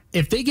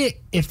 If they get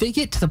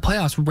to the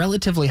playoffs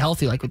relatively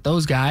healthy, like with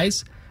those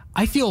guys,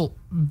 I feel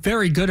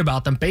very good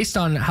about them based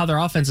on how their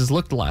offense has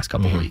looked the last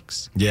couple of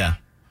weeks. Yeah.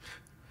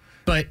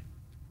 But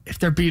if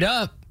they're beat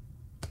up,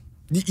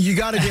 You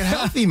got to get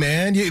healthy,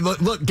 man.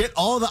 Look, get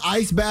all the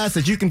ice baths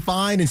that you can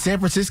find in San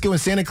Francisco and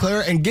Santa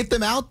Clara and get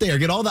them out there.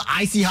 Get all the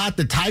Icy Hot,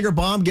 the Tiger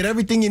Bomb, get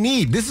everything you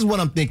need. This is what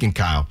I'm thinking,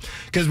 Kyle,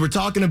 because we're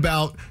talking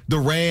about the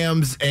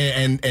Rams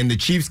and the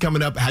Chiefs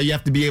coming up, how you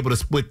have to be able to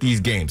split these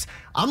games.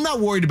 I'm not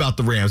worried about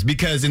the Rams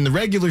because in the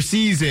regular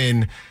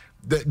season,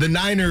 the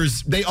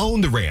Niners, they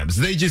own the Rams.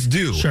 They just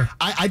do. Sure.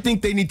 I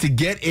think they need to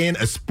get in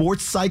a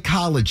sports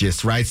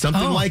psychologist, right?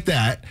 Something like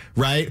that,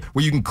 right?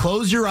 Where you can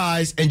close your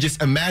eyes and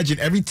just imagine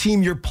every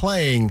team you're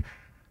playing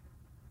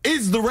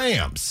is the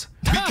Rams.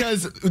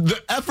 Because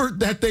the effort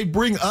that they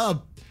bring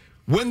up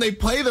when they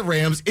play the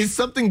Rams is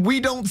something we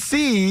don't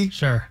see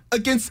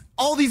against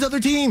all these other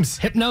teams.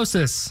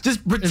 Hypnosis.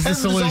 Just pretend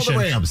it's all the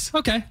Rams.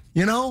 Okay.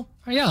 You know?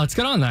 Yeah, let's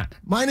get on that.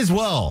 Mine as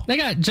well. They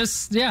got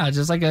just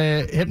like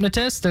a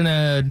hypnotist and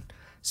a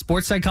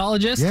sports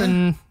psychologist.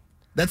 And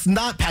that's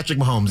not Patrick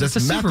Mahomes.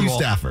 That's Matthew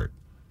Stafford.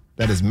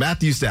 That is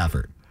Matthew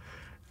Stafford. And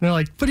they're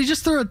like, but he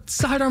just threw a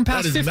sidearm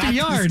pass 50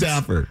 Matthew yards.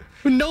 Stafford.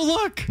 No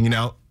look. You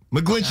know,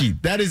 McGlinchey,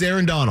 that is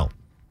Aaron Donald.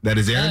 That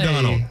is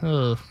Aaron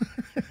Donald.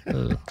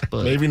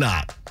 Maybe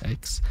not.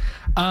 Thanks.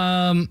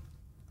 All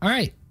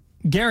right.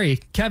 Gary,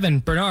 Kevin,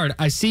 Bernard,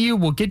 I see you.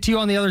 We'll get to you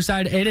on the other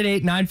side.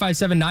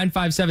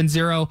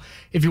 888-957-9570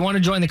 if you want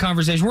to join the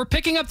conversation. We're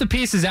picking up the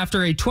pieces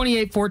after a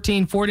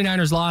 28-14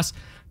 49ers loss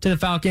to the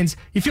Falcons.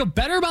 You feel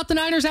better about the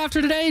Niners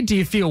after today? Do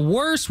you feel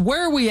worse?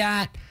 Where are we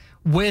at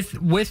with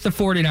the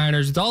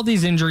 49ers? With all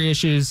these injury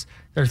issues,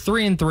 they're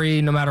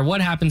 3-3. No matter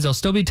what happens, they'll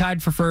still be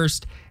tied for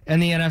first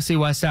in the NFC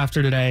West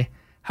after today.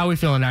 How are we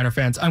feeling, Niner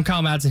fans? I'm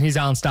Kyle Madsen. He's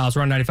Alan Stiles.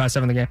 We're on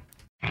 95.7 The Game.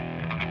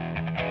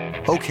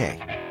 Okay,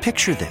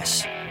 picture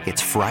this. It's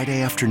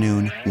Friday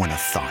afternoon when a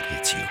thought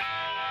hits you.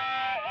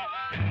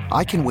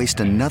 I can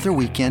waste another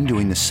weekend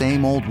doing the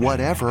same old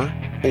whatever,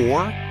 or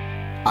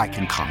I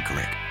can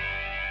conquer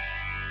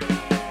it.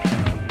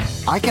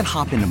 I can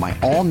hop into my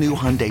all-new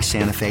Hyundai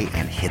Santa Fe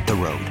and hit the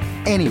road.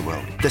 Any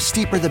road. The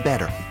steeper, the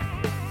better.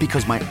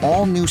 Because my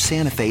all-new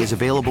Santa Fe is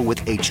available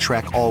with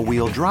H-Track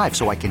all-wheel drive,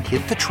 so I can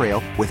hit the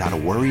trail without a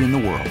worry in the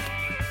world.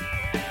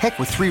 Heck,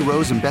 with 3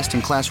 rows and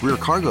best-in-class rear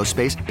cargo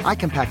space, I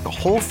can pack the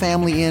whole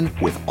family in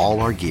with all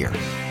our gear.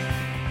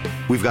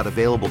 We've got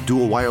available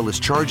dual wireless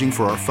charging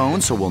for our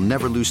phones, so we'll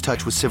never lose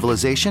touch with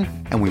civilization,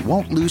 and we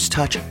won't lose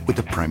touch with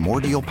the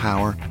primordial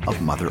power of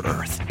Mother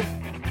Earth.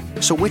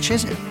 So which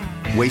is it?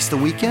 Waste the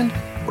weekend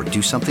or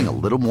do something a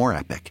little more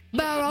epic?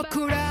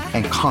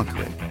 And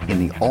conquer it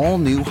in the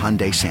all-new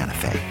Hyundai Santa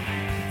Fe.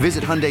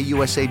 Visit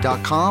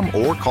HyundaiUSA.com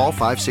or call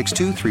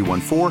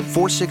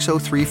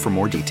 562-314-4603 for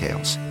more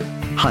details.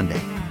 Hyundai,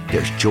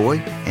 there's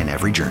joy in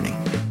every journey.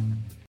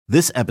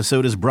 This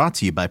episode is brought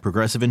to you by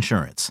Progressive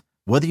Insurance.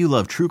 Whether you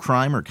love true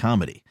crime or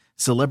comedy,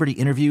 celebrity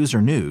interviews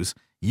or news,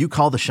 you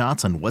call the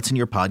shots on what's in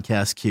your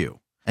podcast queue.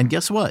 And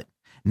guess what?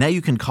 Now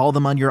you can call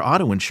them on your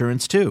auto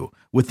insurance too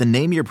with the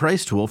Name Your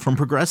Price tool from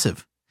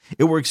Progressive.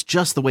 It works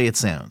just the way it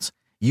sounds.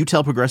 You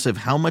tell Progressive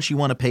how much you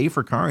want to pay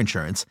for car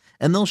insurance,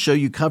 and they'll show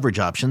you coverage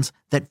options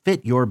that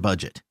fit your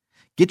budget.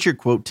 Get your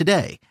quote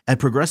today at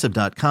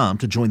Progressive.com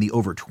to join the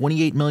over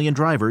 28 million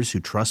drivers who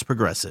trust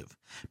Progressive.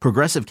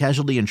 Progressive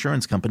Casualty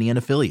Insurance Company and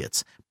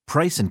Affiliates.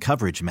 Price and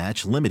coverage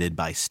match limited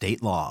by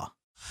state law.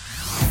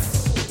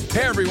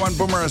 Hey everyone,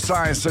 Boomer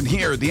Esiason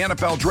here. The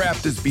NFL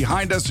Draft is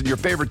behind us and your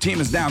favorite team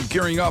is now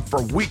gearing up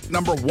for week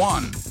number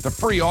 1. The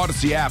free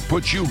Odyssey app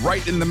puts you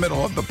right in the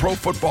middle of the pro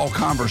football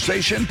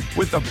conversation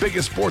with the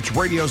biggest sports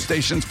radio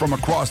stations from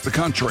across the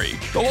country.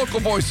 The local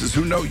voices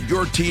who know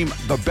your team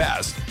the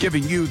best,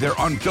 giving you their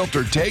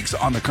unfiltered takes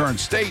on the current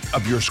state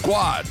of your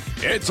squad.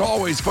 It's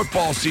always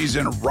football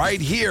season right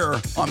here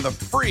on the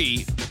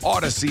free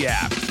Odyssey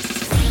app.